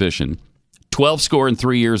exhibition, 12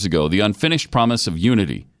 years ago, The Unfinished Promise of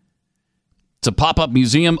Unity. It's a pop-up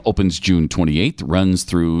museum, opens June 28th, runs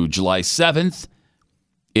through July 7th.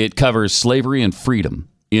 It covers slavery and freedom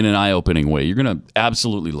in an eye-opening way. You're going to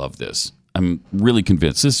absolutely love this. I'm really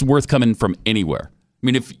convinced. This is worth coming from anywhere. I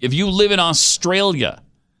mean, if you live in Australia,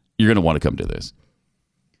 you're going to want to come to this.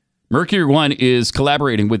 Mercury One is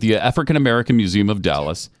collaborating with the African American Museum of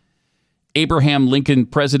Dallas, Abraham Lincoln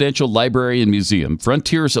Presidential Library and Museum,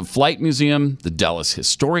 Frontiers of Flight Museum, the Dallas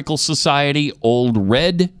Historical Society, Old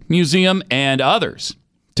Red Museum, and others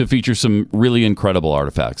to feature some really incredible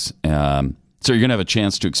artifacts. So you're going to have a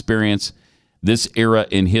chance to experience this era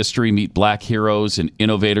in history, meet black heroes and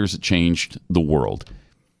innovators that changed the world.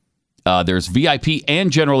 There's VIP and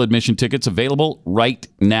general admission tickets available right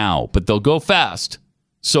now, but they'll go fast.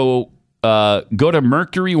 So go to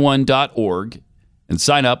mercury1.org and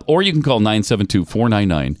sign up, or you can call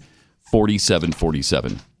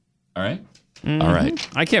 972-499-4747. All right? Mm-hmm. All right.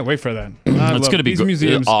 I can't wait for that. It's going to be these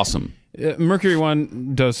museums. Awesome. Mercury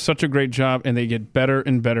One does such a great job, and they get better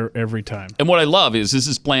and better every time. And what I love is this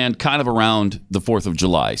is planned kind of around the 4th of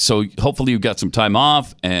July. So hopefully you've got some time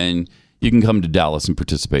off, and you can come to Dallas and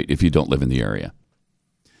participate if you don't live in the area.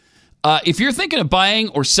 If you're thinking of buying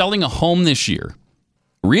or selling a home this year,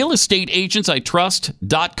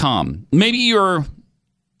 realestateagentsitrust.com. Maybe you're,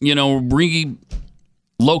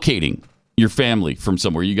 relocating your family from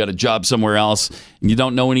somewhere. You got a job somewhere else and you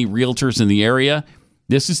don't know any realtors in the area.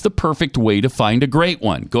 This is the perfect way to find a great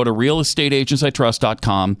one. Go to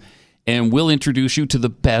realestateagentsitrust.com and we'll introduce you to the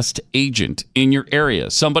best agent in your area.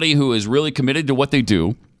 Somebody who is really committed to what they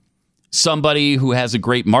do. Somebody who has a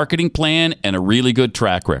great marketing plan and a really good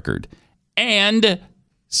track record. And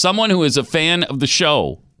someone who is a fan of the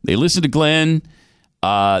show. They listen to Glenn.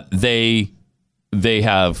 They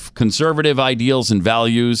have conservative ideals and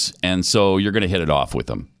values, and so you're going to hit it off with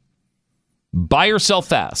them. Buy or sell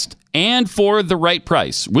fast and for the right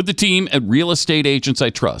price with the team at Real Estate Agents I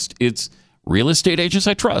Trust. It's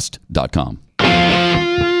realestateagentsitrust.com.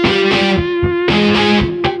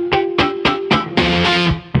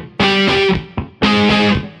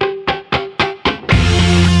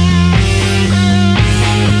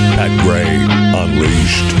 Pat Gray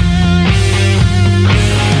Unleashed.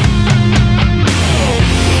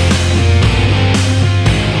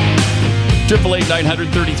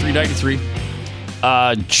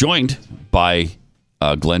 888-933-93. Joined by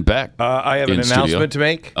Glenn Beck. I have an announcement to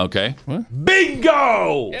make. Okay. What?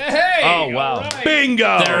 Bingo! Hey! Oh, wow. Right.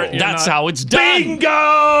 Bingo! That's how it's done.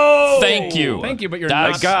 Bingo! Thank you. Thank you, but you're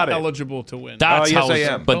That's- not eligible to win. That's yes, how I it's,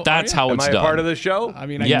 am. But that's how Am it's I a done. part of the show? I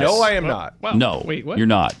mean, Yes. No, I am not. Well, No, wait, what? you're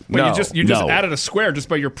not. Well, No. you just No. added a square just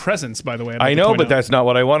by your presence, by the way. I'd like I to know, point but out. that's not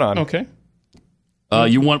what I won on. Okay.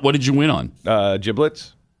 What did you win on?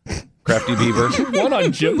 Giblets. Crafty Beaver. One on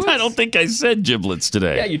giblets? I don't think I said giblets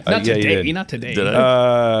today. Yeah, not yeah, you today. did. Not today. Did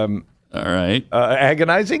I? All right.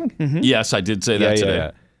 Agonizing? Yes, I did say that today.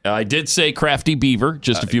 I did say Crafty Beaver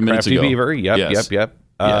just a few minutes Crafty ago. Beaver. Yep, Yes. yep.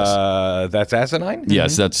 That's asinine?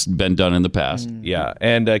 Yes, that's been done in the past. Yeah,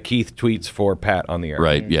 and Keith tweets for Pat on the air.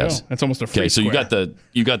 Right. Yes. That's almost a free Okay, so square.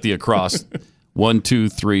 you got the across 1, 2,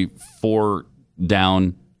 3, 4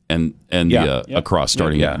 down and the across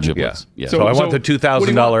starting at giblets. Yeah. So I want the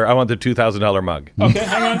 $2,000. I want the $2,000 mug. Okay,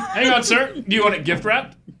 hang on, sir. Do you want it gift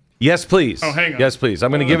wrapped? Yes, please. Oh, hang on. Yes, please.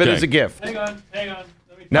 I'm going to give it as a gift. Hang on.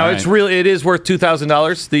 Now it is worth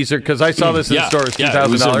 $2,000. These are because I saw this in the store. It's $2,000.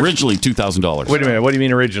 It was originally $2,000. Wait a minute. What do you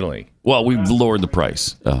mean originally? Well, we've lowered the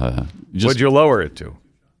price. What'd you lower it to?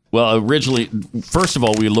 Well, originally, first of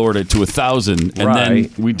all, we lowered it to $1,000, and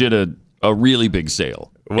then we did a really big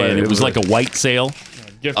sale, and it was like a white sale.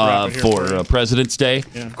 For President's Day.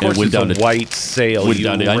 Yeah. Of course, it's a white sale. You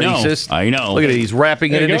racist. I know. Look at it. He's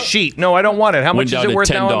wrapping it in a sheet. No, I don't want it. How much is it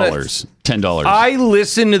worth now? $10. I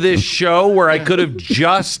listened to this show where I could have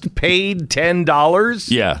just paid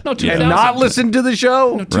 $10. Yeah. No, and not listened to the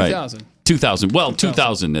show. No, $2,000. $2,000. Well,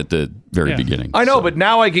 $2,000 at the very beginning. I know, but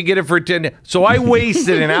now I could get it for $10. So I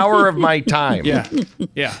wasted an hour of my time. Yeah.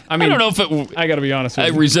 I mean, I don't know if it. I got to be honest with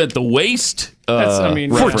you. I resent the waste. For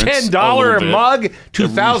 $10 a mug,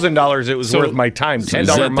 $2,000 it was worth my time.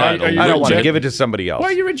 $10 mug. I don't want to give it to somebody else. Why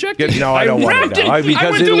are you rejecting? No, I don't want it now.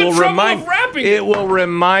 Because it will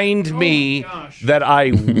remind me that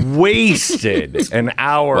I wasted an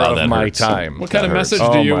hour of my time. What kind of message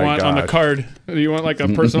do you want on the card? Do you want like a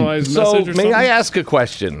personalized message or something? May I ask a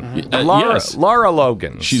question? Yes. Laura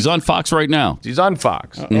Logan. She's on Fox right now. She's on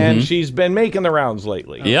Fox. And she's been making the rounds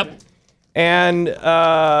lately. Yep. And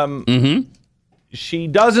she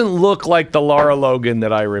doesn't look like the Laura Logan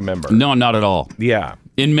that I remember. No, not at all. Yeah.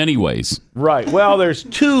 In many ways. Right. Well, there's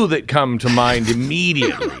two that come to mind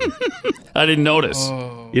immediately. I didn't notice.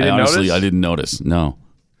 You didn't notice? I didn't notice. No.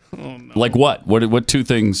 Oh, no. Like what? What two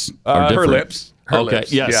things are different? Her lips. Her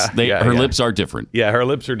lips. Yes. Her lips are different. Yeah, her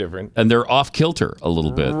lips are different. And they're off kilter a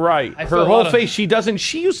little bit. Right. Her whole face, she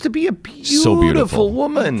used to be a beautiful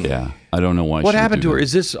woman. Yeah. I don't know why. What happened to her?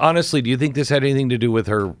 Is this, honestly, do you think this had anything to do with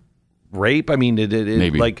her rape? I mean, did it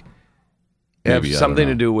Maybe. like have something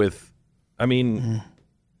to do with, I mean,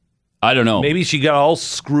 I don't know. Maybe she got all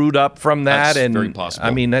screwed up from that. That's very possible.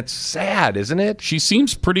 I mean, that's sad, isn't it? She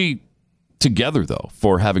seems pretty together, though,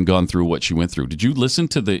 for having gone through what she went through. Did you listen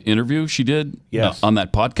to the interview she did on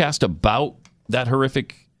that podcast about that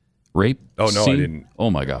horrific rape no, scene? I didn't. Oh,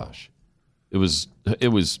 my gosh. It was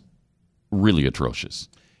really atrocious.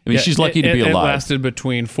 I mean, she's lucky to be alive. It lasted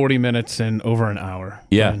between 40 minutes and over an hour.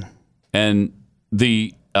 Yeah. And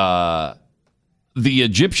the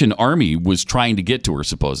Egyptian army was trying to get to her,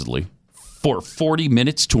 supposedly, for 40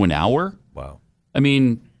 minutes to an hour. Wow. I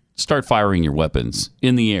mean, start firing your weapons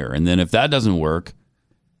in the air. And then if that doesn't work,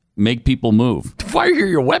 make people move. Fire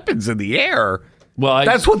your weapons in the air? Well,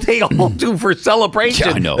 that's what they all do for celebration.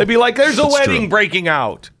 Yeah, I know. They'd be like, there's a That's wedding true. breaking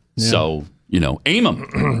out. Yeah. So, aim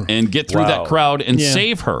them and get through that crowd and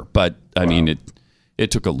save her. But, I mean,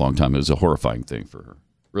 it took a long time. It was a horrifying thing for her.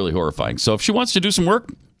 Really horrifying. So if she wants to do some work,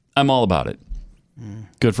 I'm all about it.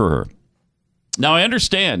 Good for her. Now, I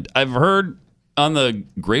understand. I've heard on the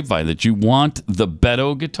grapevine that you want the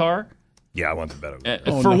Beto guitar. Yeah, I want the Beto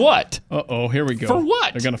guitar. For what? Uh-oh, here we go. For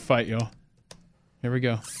what? They're going to fight, y'all. Here we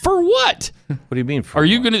go. For what? What do you mean? Are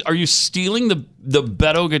you stealing the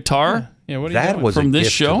Beto guitar? Yeah, what are you That doing? was from a this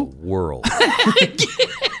gift show? to the world.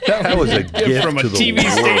 That was a gift from a to the TV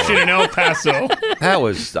world. station in El Paso. That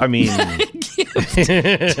was, I mean,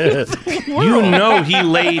 he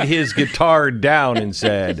laid his guitar down and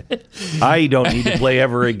said, I don't need to play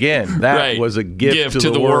ever again. That was a gift to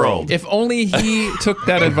the world. If only he took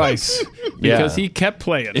that advice, because he kept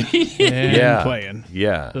playing and playing.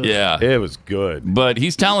 Yeah. Yeah. It was good. But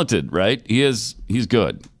he's talented, right? He's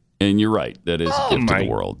good. And you're right. That is a gift to the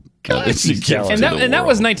world. God, It's a he's gift And to that, the and that world.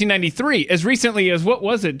 was 1993. As recently as, what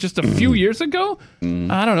was it, just a few years ago?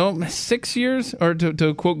 I don't know, 6 years? Or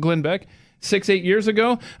to quote Glenn Beck, 6-8 years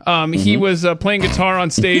ago, he was playing guitar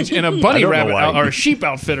on stage in a bunny rabbit or a sheep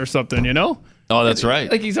outfit or something, Oh, that's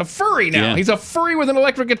right. Like he's a furry now. Yeah. He's a furry with an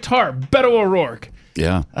electric guitar. Beto O'Rourke.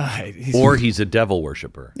 Yeah. Or he's a devil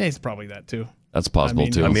worshiper. Yeah, he's probably that too. That's possible,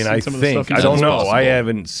 too. I mean, I some of the stuff think, he's I don't done. know. Possible. I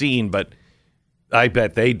haven't seen, but I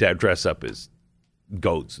bet they dress up as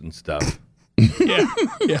goats and stuff.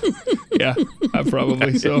 Yeah,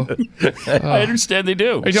 probably so. I understand they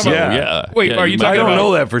do. Are you talking about, Yeah. Wait, are you I talking don't about?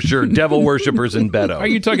 know that for sure. Devil worshippers in Beto. Are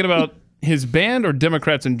you talking about his band or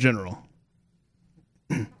Democrats in general?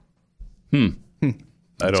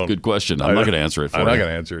 I don't. Good question. I'm not going to answer it for I'm you. not going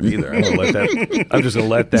to answer it either. I'm just going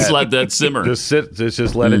to let that. Just let that simmer. Just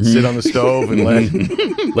let it sit on the stove and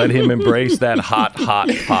let him embrace that hot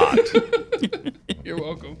pot. You're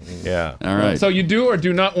welcome. Yeah. All right. So you do or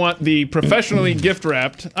do not want the professionally gift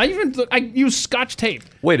wrapped? I use Scotch tape.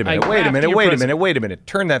 Wait a minute. I Wait a wrapped minute. your Wait a present. minute. Wait a minute.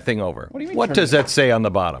 Turn that thing over. What do you mean What turn does it that say on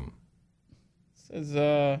the bottom? It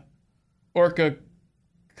says Orca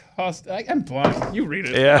I'm blind. You read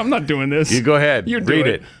it. Yeah. I'm not doing this. You go ahead. You do read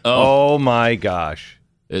it. Oh my gosh.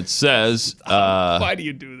 It says. Why do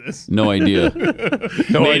you do this? No idea.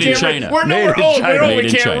 Made in China. We're Made in old. China. We're old. Made We in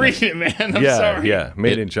can't China. read it, man. I'm yeah, sorry. yeah.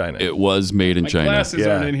 Made in China. It was made in My China. glasses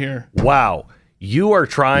aren't in here. Wow. You are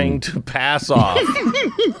trying to pass off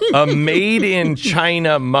a made in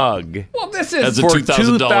China mug. Well, this is for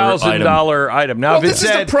 $2,000 item. Now, Well, if it this is the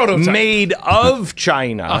said prototype. made of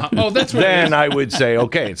China, Oh, that's what it then is. I would say,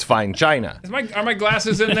 okay, it's fine China. Are my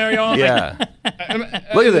glasses in there, y'all? Yeah.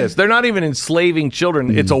 Look at this. They're not even enslaving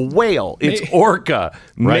children. It's a whale. It's orca.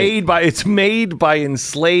 It's made by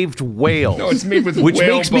enslaved whales. No, it's made with which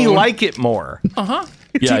whale makes me bone. like it more. Uh-huh.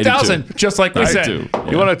 Yeah, I do 2000, too. just like we I said. do.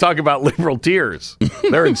 You want to talk about liberal tears?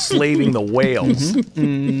 They're enslaving the whales.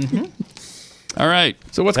 All right.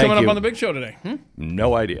 So what's Thank coming you. up on the big show today?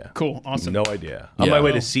 No idea. Cool. Awesome. No idea. On Yeah. my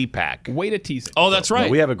way to CPAC. Way to tease it. Oh, that's No,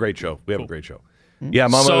 right. we have a great show. We have a great show. Yeah,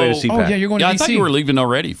 I'm on my way to So- CPAC. Oh, yeah, you're going to I DC. thought you were leaving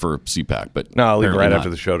already for CPAC, but No, I'll leave apparently right not. after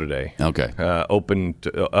the show today. Okay.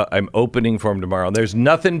 I'm opening for him tomorrow. And there's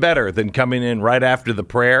nothing better than coming in right after the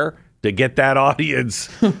prayer to get that audience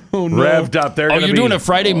revved up. They're Oh, gonna you're be doing a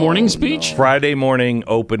Friday morning speech? Friday morning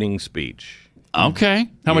opening speech. Okay.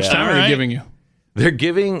 How much Yeah. time are All they right. giving you? They're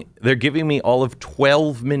giving me all of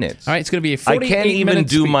 12 minutes. All right, it's going to be a I 48 can't even minute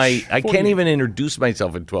do speech. I 48. can't even introduce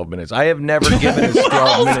myself in 12 minutes. I have never given a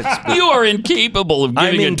 12 minutes speech. You are incapable of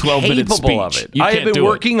I'm giving a 12-minute speech. incapable of it. You I can't have been do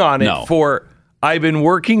working on it No. I've been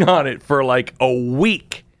working on it for like a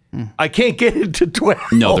week. I can't get it to 12.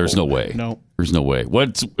 No, there's no way. No. There's no way.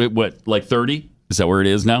 What, like 30? Is that where it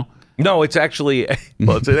is now? No, it's actually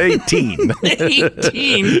it's at 18.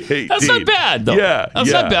 18? That's not bad, though. Yeah.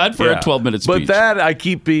 That's not bad for a 12-minute speech. But that I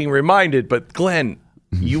keep being reminded. But Glenn,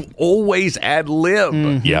 you always ad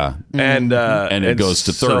lib. Yeah. And it goes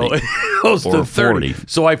to 30. So it goes Or to 30. 40.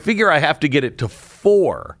 So I figure I have to get it to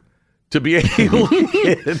 4 to be able to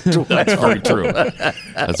get it to 12. That's very true.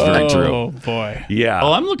 That's very true. Oh, boy. Yeah.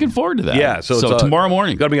 Oh, I'm looking forward to that. Yeah. So it's tomorrow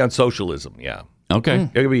morning. Got to be on socialism. Yeah. Okay.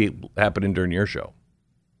 It's going to be happening during your show.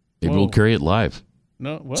 Maybe we'll carry it live.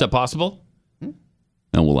 No, what? Is that possible? And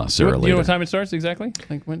we'll ask Sarah Do you later. know what time it starts exactly?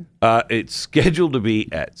 Like when? It's scheduled to be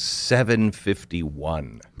at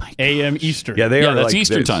 7:51 a.m. Eastern. Yeah, they are. that's like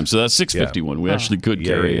Eastern this. time, so that's 6:51. We actually could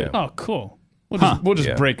carry it. Oh, cool. We'll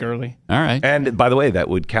just break early. All right. And by the way, that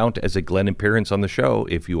would count as a Glenn appearance on the show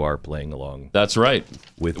if you are playing along. That's right.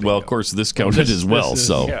 Well, of course, this counted as well,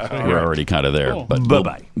 so we're already kind of there. Cool. But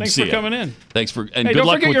Bye-bye. Thanks see for ya. coming in. Thanks for and Hey, good don't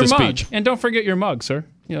luck forget with your the mug. speech. And don't forget your mug, sir.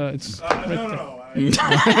 Yeah, it's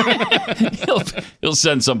He'll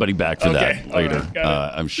send somebody back for that Okay. All later. right.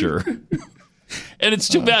 Got it. I'm sure. And it's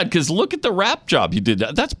too bad because look at the rap job you did.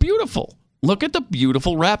 That's beautiful. Look at the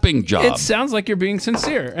beautiful rapping job. It sounds like you're being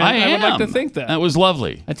sincere. And I would like to think that. That was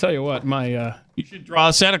lovely. I tell you what, my You should draw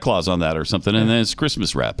a Santa Claus on that or something, and then it's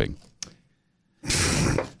Christmas wrapping.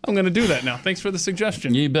 I'm going to do that now. Thanks for the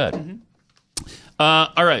suggestion. You bet.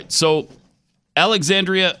 All right, so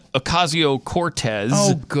Alexandria Ocasio-Cortez.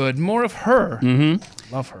 Oh, good. More of her.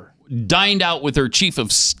 Mm-hmm. Love her. Dined out with her chief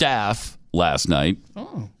of staff last night.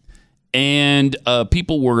 Oh. And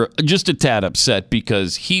people were just a tad upset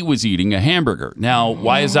because he was eating a hamburger. Now,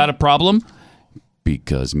 why is that a problem?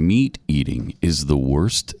 Because meat eating is the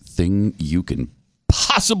worst thing you can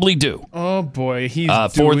possibly do. Oh boy, he's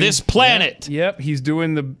for this planet. Yep, he's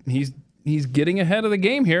doing he's getting ahead of the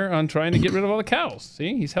game here on trying to get rid of all the cows.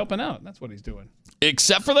 See, he's helping out. That's what he's doing.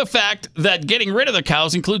 Except for the fact that getting rid of the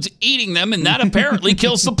cows includes eating them, and that apparently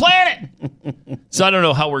kills the planet. So I don't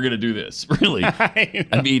know how we're going to do this, really.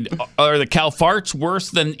 I mean, are the cow farts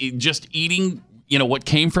worse than just eating, what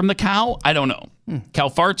came from the cow? I don't know. Cow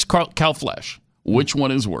farts, cow flesh. Which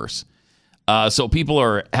one is worse? So people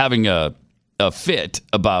are having a fit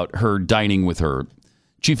about her dining with her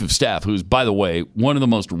chief of staff, who's, by the way, one of the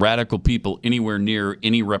most radical people anywhere near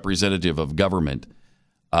any representative of government.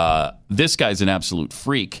 This guy's an absolute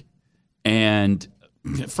freak, and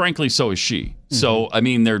frankly, so is she. Mm-hmm. So, I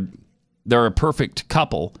mean, they're a perfect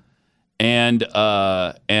couple, and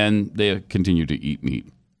they continue to eat meat.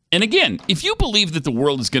 And again, if you believe that the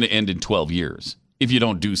world is going to end in 12 years, if you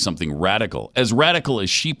don't do something radical as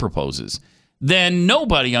she proposes, then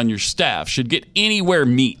nobody on your staff should get anywhere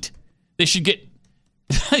meat. They should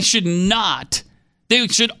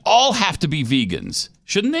all have to be vegans,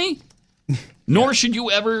 shouldn't they? Nor should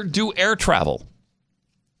you ever do air travel.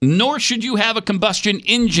 Nor should you have a combustion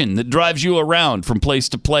engine that drives you around from place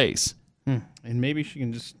to place. And maybe she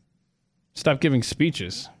can just stop giving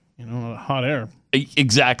speeches, hot air.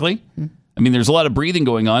 Exactly. I mean, there's a lot of breathing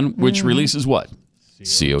going on, which releases what?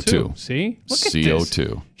 CO2. See? Look at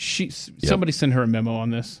CO2. this. Somebody send her a memo on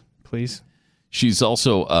this, please. She's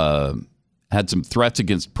also had some threats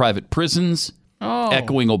against private prisons,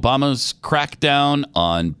 echoing Obama's crackdown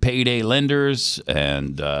on payday lenders.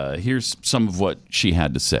 And here's some of what she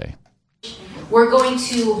had to say. We're going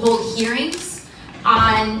to hold hearings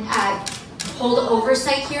on, hold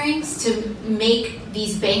oversight hearings to make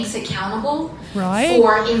these banks accountable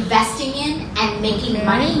for investing in and making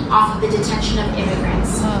money off of the detention of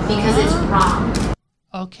immigrants because it's wrong.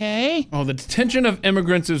 Okay. Oh, the detention of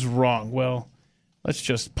immigrants is wrong. Well, let's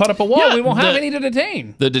just put up a wall. Yeah, we won't have any to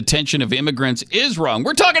detain. The detention of immigrants is wrong.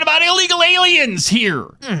 We're talking about illegal aliens here.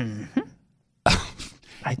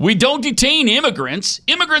 We don't detain immigrants.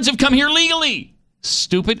 Immigrants have come here legally.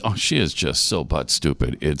 Stupid. Oh, she is just so butt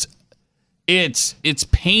stupid. It's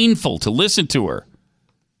painful to listen to her.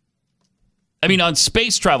 I mean, on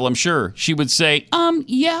space travel, I'm sure she would say,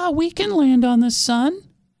 yeah, we can land on the sun.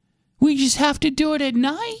 We just have to do it at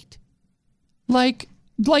night. Like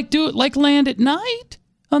land at night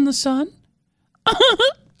on the sun.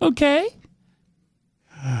 Okay.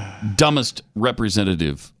 Dumbest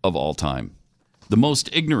representative of all time. The most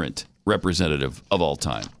ignorant representative of all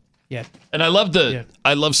time. Yeah. And I love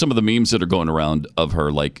some of the memes that are going around of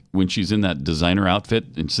her, like when she's in that designer outfit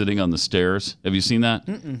and sitting on the stairs. Have you seen that?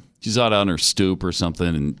 Mm-mm. She's out on her stoop or something,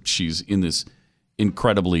 and she's in this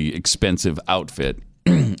incredibly expensive outfit.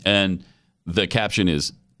 And the caption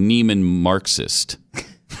is Neiman Marxist.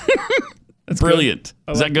 That's brilliant.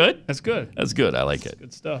 Good. Is that good? That's good. That's good. I like it.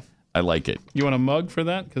 Good stuff. I like it. You want a mug for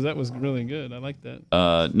that? Because that was really good. I like that.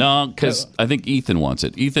 No, because I think Ethan wants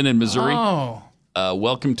it. Ethan in Missouri. Oh.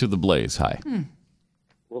 Welcome to the Blaze. Hi.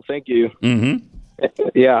 Well, thank you. Mm-hmm.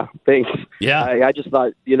 Yeah, thanks. Yeah. I just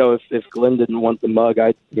thought, if Glenn didn't want the mug,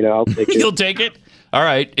 I'll take it. You'll take it? All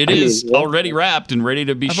right. It is already wrapped and ready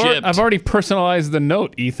to be shipped. I've already personalized the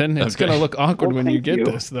note, Ethan. It's Okay. going to look awkward when you thank get you.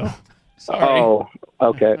 this, though. Sorry. Oh,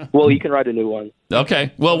 okay. Well, you can write a new one.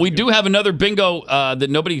 Okay. Well, we do have another bingo that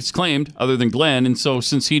nobody's claimed other than Glenn. And so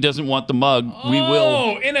since he doesn't want the mug, we will.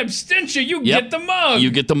 Oh, in absentia, you Yep. get the mug.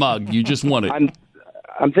 You get the mug. You just want it.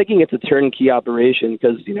 I'm thinking it's a turnkey operation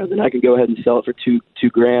because then I can go ahead and sell it for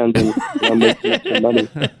 $2,000 and make some money.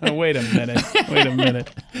 Wait a minute.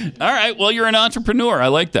 All right. Well, you're an entrepreneur. I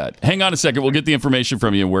like that. Hang on a second. We'll get the information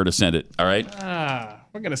from you and where to send it. All right.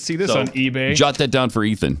 We're going to see this on eBay. Jot that down for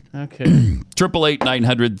Ethan. Okay.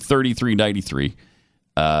 888-900-3393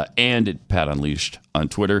 and at Pat Unleashed on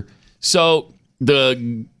Twitter. So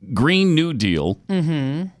the Green New Deal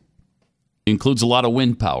includes a lot of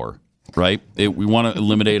wind power, right? We want to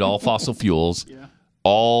eliminate all fossil fuels.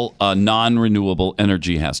 All non-renewable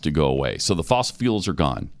energy has to go away. So the fossil fuels are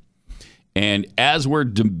gone. And as we're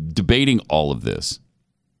debating all of this,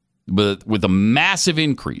 but with a massive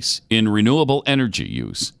increase in renewable energy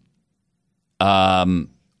use,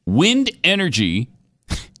 wind energy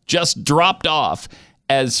just dropped off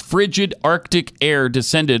as frigid Arctic air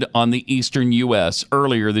descended on the eastern U.S.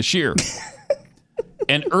 earlier this year.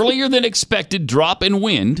 An earlier than expected drop in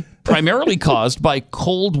wind, primarily caused by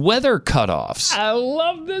cold weather cutoffs, I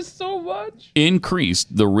love this so much.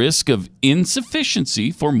 increased the risk of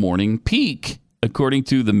insufficiency for morning peak, according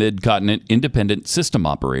to the Mid-Continent Independent System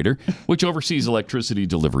Operator, which oversees electricity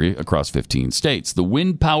delivery across 15 states. The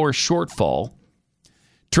wind power shortfall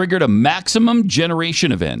triggered a maximum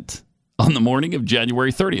generation event on the morning of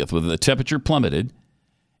January 30th, when the temperature plummeted.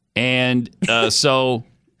 And so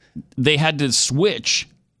they had to switch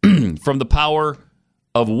from the power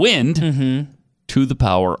of wind to the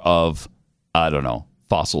power of,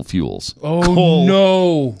 fossil fuels. Oh,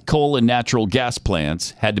 no. Coal and natural gas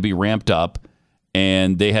plants had to be ramped up,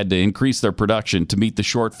 and they had to increase their production to meet the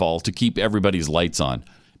shortfall to keep everybody's lights on.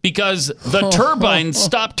 Because the turbines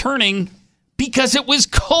stopped turning because it was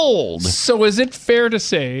cold. So is it fair to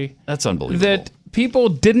say That's unbelievable. that people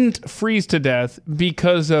didn't freeze to death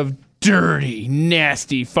because of dirty,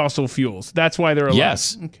 nasty fossil fuels? That's why they're alive?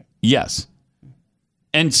 Yes. Okay. Yes.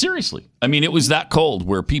 And seriously, I mean, it was that cold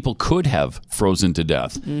where people could have frozen to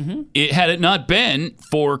death. Had it not been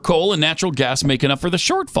for coal and natural gas making up for the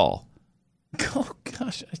shortfall. Oh,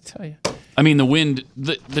 gosh, I tell you. I mean, the wind,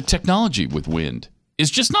 the technology with wind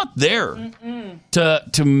is just not there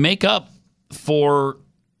to make up for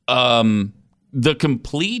the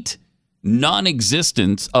complete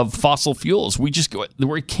non-existence of fossil fuels. We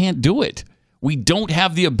can't do it. We don't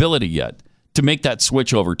have the ability yet to make that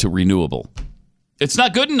switch over to renewable. It's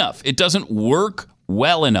not good enough. It doesn't work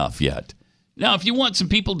well enough yet. Now, if you want some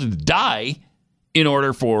people to die in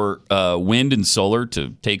order for wind and solar to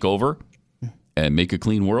take over and make a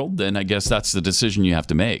clean world, then I guess that's the decision you have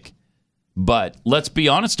to make. But let's be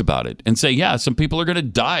honest about it and say, yeah, some people are going to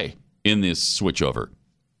die in this switchover.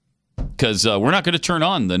 because we're not going to turn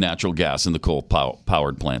on the natural gas and the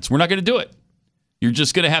coal-powered plants. We're not going to do it. You're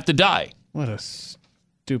just going to have to die. What a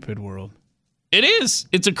stupid world. It is.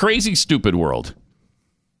 It's a crazy, stupid world.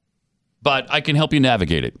 But I can help you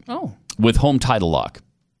navigate it. Oh. With Home Title Lock.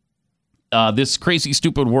 This crazy,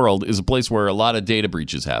 stupid world is a place where a lot of data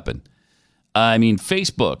breaches happen. I mean,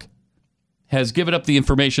 Facebook has given up the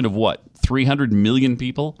information of what? 300 million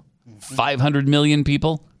people? 500 million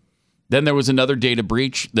people? Then there was another data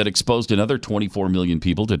breach that exposed another 24 million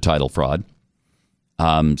people to title fraud.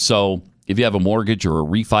 So if you have a mortgage or a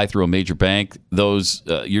refi through a major bank,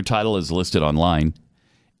 your title is listed online.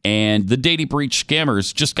 And the data breach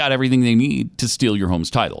scammers just got everything they need to steal your home's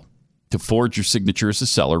title, to forge your signature as a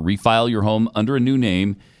seller, refile your home under a new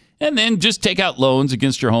name, and then just take out loans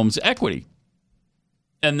against your home's equity.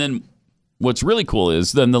 And then what's really cool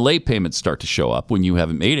is then the late payments start to show up when you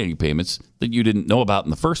haven't made any payments that you didn't know about in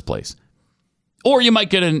the first place. Or you might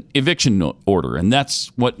get an eviction order, and that's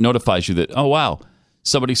what notifies you that, oh, wow,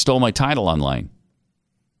 somebody stole my title online.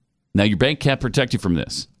 Now, your bank can't protect you from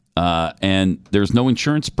this. And there's no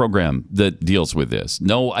insurance program that deals with this.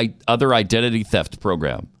 No other identity theft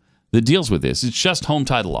program that deals with this. It's just Home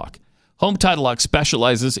Title Lock. Home Title Lock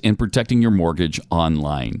specializes in protecting your mortgage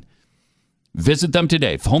online. Visit them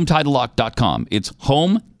today, HomeTitleLock.com. It's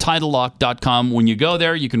HomeTitleLock.com. When you go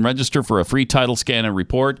there, you can register for a free title scan and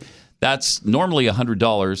report. That's normally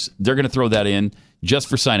 $100. They're going to throw that in just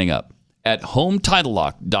for signing up at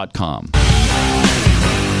HomeTitleLock.com.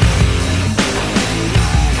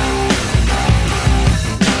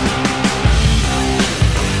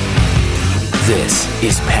 This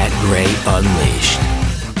is Pat Gray Unleashed.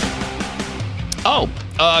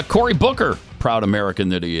 Cory Booker, proud American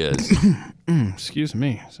that he is. Excuse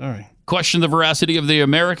me. Sorry. Question the veracity of the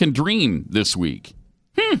American dream this week.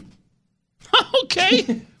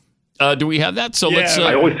 Okay. Do we have that? So let's.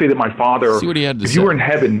 I always say that my father. See what he had to if say. you were in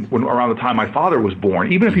heaven around the time my father was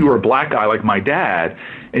born, even if you were a black guy like my dad,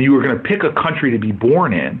 and you were going to pick a country to be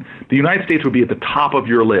born in, the United States would be at the top of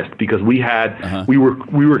your list because we had we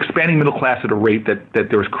were expanding middle class at a rate that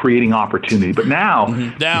there was creating opportunity. But now,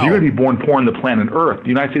 if you're going to be born poor on the planet Earth, the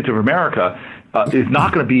United States of America is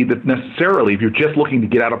not going to be necessarily, if you're just looking to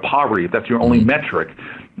get out of poverty, if that's your only metric,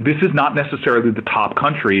 this is not necessarily the top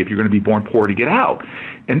country if you're going to be born poor to get out.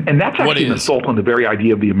 And that's actually an assault on the very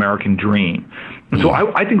idea of the American dream. And so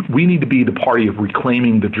I think we need to be the party of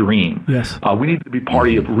reclaiming the dream. Yes. We need to be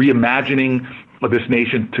party of reimagining this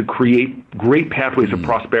nation to create great pathways of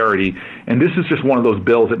prosperity. And this is just one of those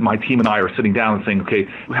bills that my team and I are sitting down and saying, okay,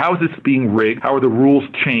 how is this being rigged? How are the rules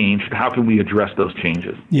changed? How can we address those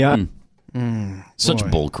changes? Yeah. Such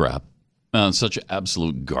bull crap. Such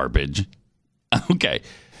absolute garbage. Okay.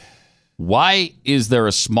 Why is there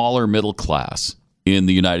a smaller middle class in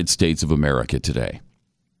the United States of America today?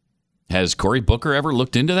 Has Cory Booker ever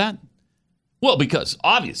looked into that? Well, because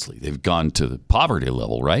obviously they've gone to the poverty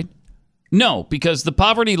level, right? No, because the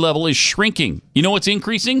poverty level is shrinking. You know what's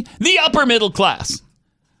increasing? The upper middle class.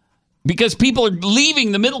 Because people are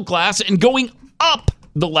leaving the middle class and going up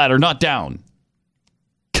the ladder, not down.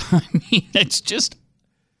 I mean, it's just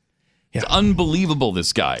it's unbelievable,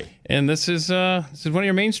 this guy. And this is one of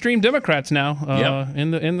your mainstream Democrats now.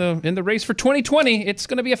 In the race for 2020. It's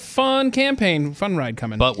going to be a fun campaign, fun ride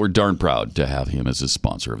coming. But we're darn proud to have him as a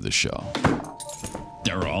sponsor of the show.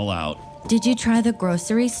 They're all out. Did you try the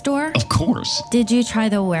grocery store? Of course. Did you try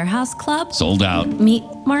the warehouse club? Sold out. Meat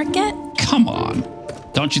market? Come on.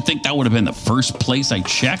 Don't you think that would have been the first place I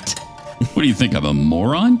checked? What do you think, I'm a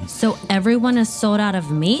moron? So everyone is sold out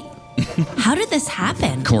of meat? How did this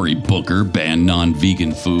happen? Cory Booker banned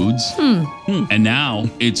non-vegan foods. And now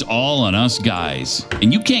it's all on us guys.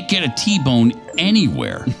 And you can't get a T-bone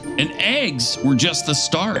anywhere. And eggs were just the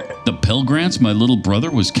start. The Pell Grants my little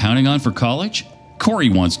brother was counting on for college? Cory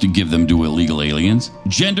wants to give them to illegal aliens.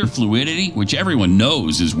 Gender fluidity, which everyone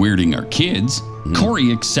knows is weirding our kids.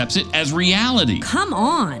 Cory accepts it as reality. Come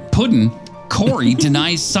on. Puddin'. Cory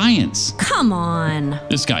denies science. Come on.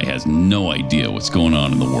 This guy has no idea what's going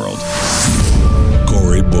on in the world.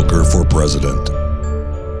 Cory Booker for president.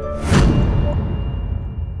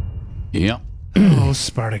 Yeah. Oh,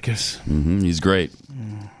 Spartacus. He's great.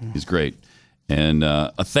 He's great. And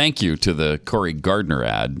a thank you to the Cory Gardner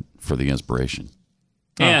ad for the inspiration.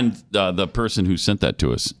 And the person who sent that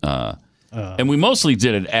to us. And we mostly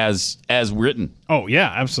did it as written. Oh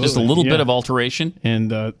yeah, absolutely. Just a little bit of alteration.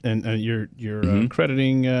 And you're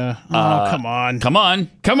crediting. Come on,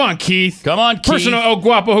 Keith. Come on, Keith. Person El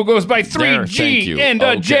Guapo who goes by 3G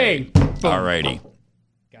and J. All righty.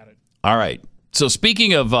 Got it. All right. So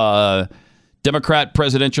speaking of Democrat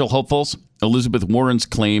presidential hopefuls, Elizabeth Warren's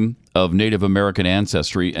claim of Native American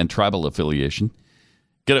ancestry and tribal affiliation.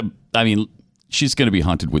 She's going to be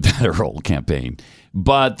hunted with that her whole campaign.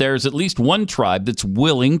 But there's at least one tribe that's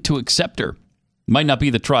willing to accept her. Might not be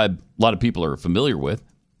the tribe a lot of people are familiar with.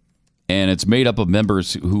 And it's made up of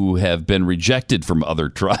members who have been rejected from other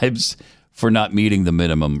tribes for not meeting the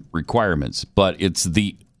minimum requirements. But it's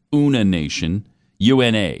the Una Nation,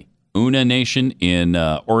 UNA, Una Nation in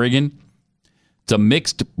Oregon. It's a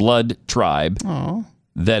mixed blood tribe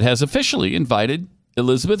that has officially invited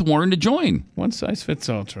Elizabeth Warren to join. One size fits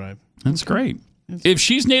all tribe. That's great. If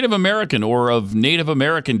she's Native American or of Native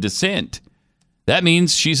American descent, that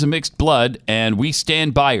means she's a mixed blood, and we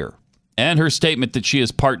stand by her and her statement that she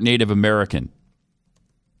is part Native American.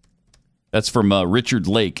 That's from Richard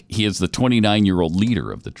Lake. He is the 29-year-old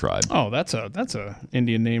leader of the tribe. Oh, that's a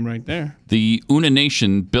Indian name right there. The Una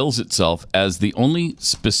Nation bills itself as the only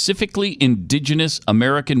specifically indigenous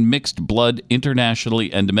American mixed blood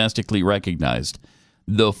internationally and domestically recognized,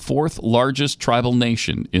 the fourth largest tribal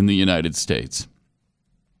nation in the United States.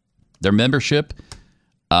 Their membership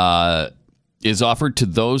is offered to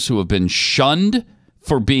those who have been shunned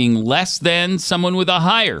for being less than someone with a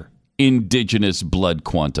higher indigenous blood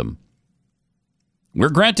quantum. We're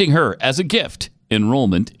granting her, as a gift,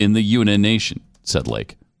 enrollment in the Una Nation, said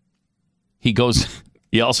Lake. He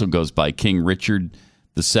also goes by King Richard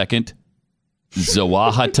II,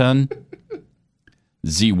 Ziwahatan.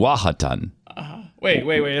 Wait.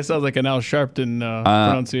 It sounds like an Al Sharpton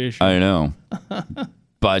pronunciation. I know.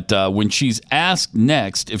 But when she's asked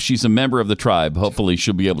next if she's a member of the tribe, hopefully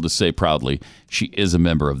she'll be able to say proudly she is a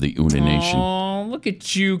member of the Una Nation. Oh, look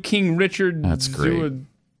at you, King Richard. That's great.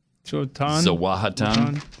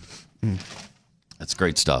 Ziwahatan. That's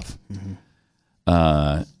great stuff.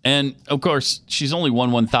 Mm-hmm. And, of course, she's only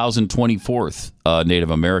 1,024th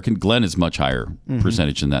Native American. Glenn is much higher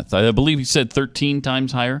percentage than that. I believe he said 13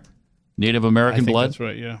 times higher Native American blood. That's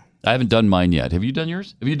right, yeah. I haven't done mine yet. Have you done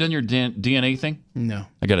yours? Have you done your DNA thing? No.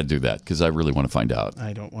 I got to do that because I really want to find out.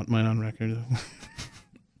 I don't want mine on record.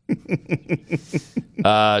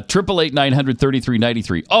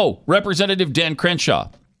 888-900-3393. Oh, Representative Dan Crenshaw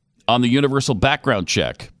on the universal background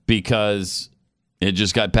check because it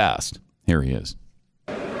just got passed. Here he is.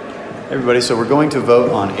 Everybody, so we're going to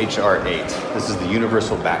vote on H.R. 8. This is the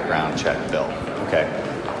universal background check bill. Okay.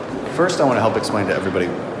 First, I want to help explain to everybody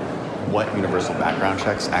what universal background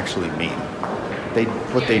checks actually mean.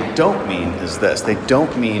 What they don't mean is this. They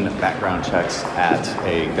don't mean background checks at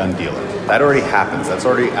a gun dealer. That already happens. That's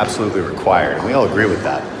already absolutely required, and we all agree with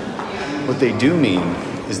that. What they do mean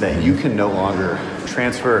is that you can no longer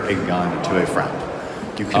transfer a gun to a friend.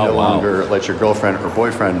 You can no longer let your girlfriend or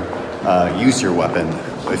boyfriend use your weapon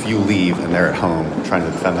if you leave and they're at home trying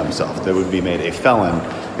to defend themselves. They would be made a felon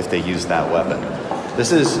if they use that weapon.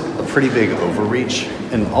 This is a pretty big overreach,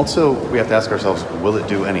 and also we have to ask ourselves, will it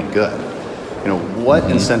do any good? You know, what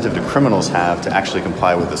incentive do criminals have to actually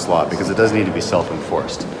comply with this law? Because it does need to be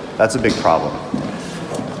self-enforced. That's a big problem.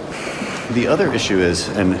 The other issue is,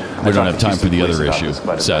 and we don't have time for the other issue,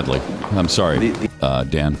 sadly. I'm sorry,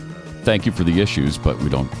 Dan. Thank you for the issues, but we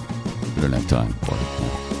don't have time for it.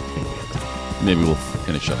 Maybe we'll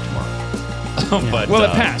finish up tomorrow. But, well,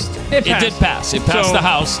 it passed. It did pass. It passed the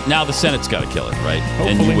House. Now the Senate's got to kill it, right?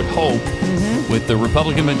 Hopefully. And you would hope with the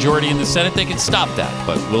Republican majority in the Senate, they can stop that.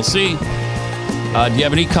 But we'll see. Do you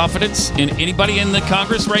have any confidence in anybody in the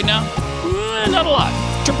Congress right now? Not a lot.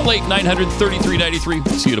 888-900-3393.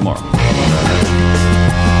 See you tomorrow.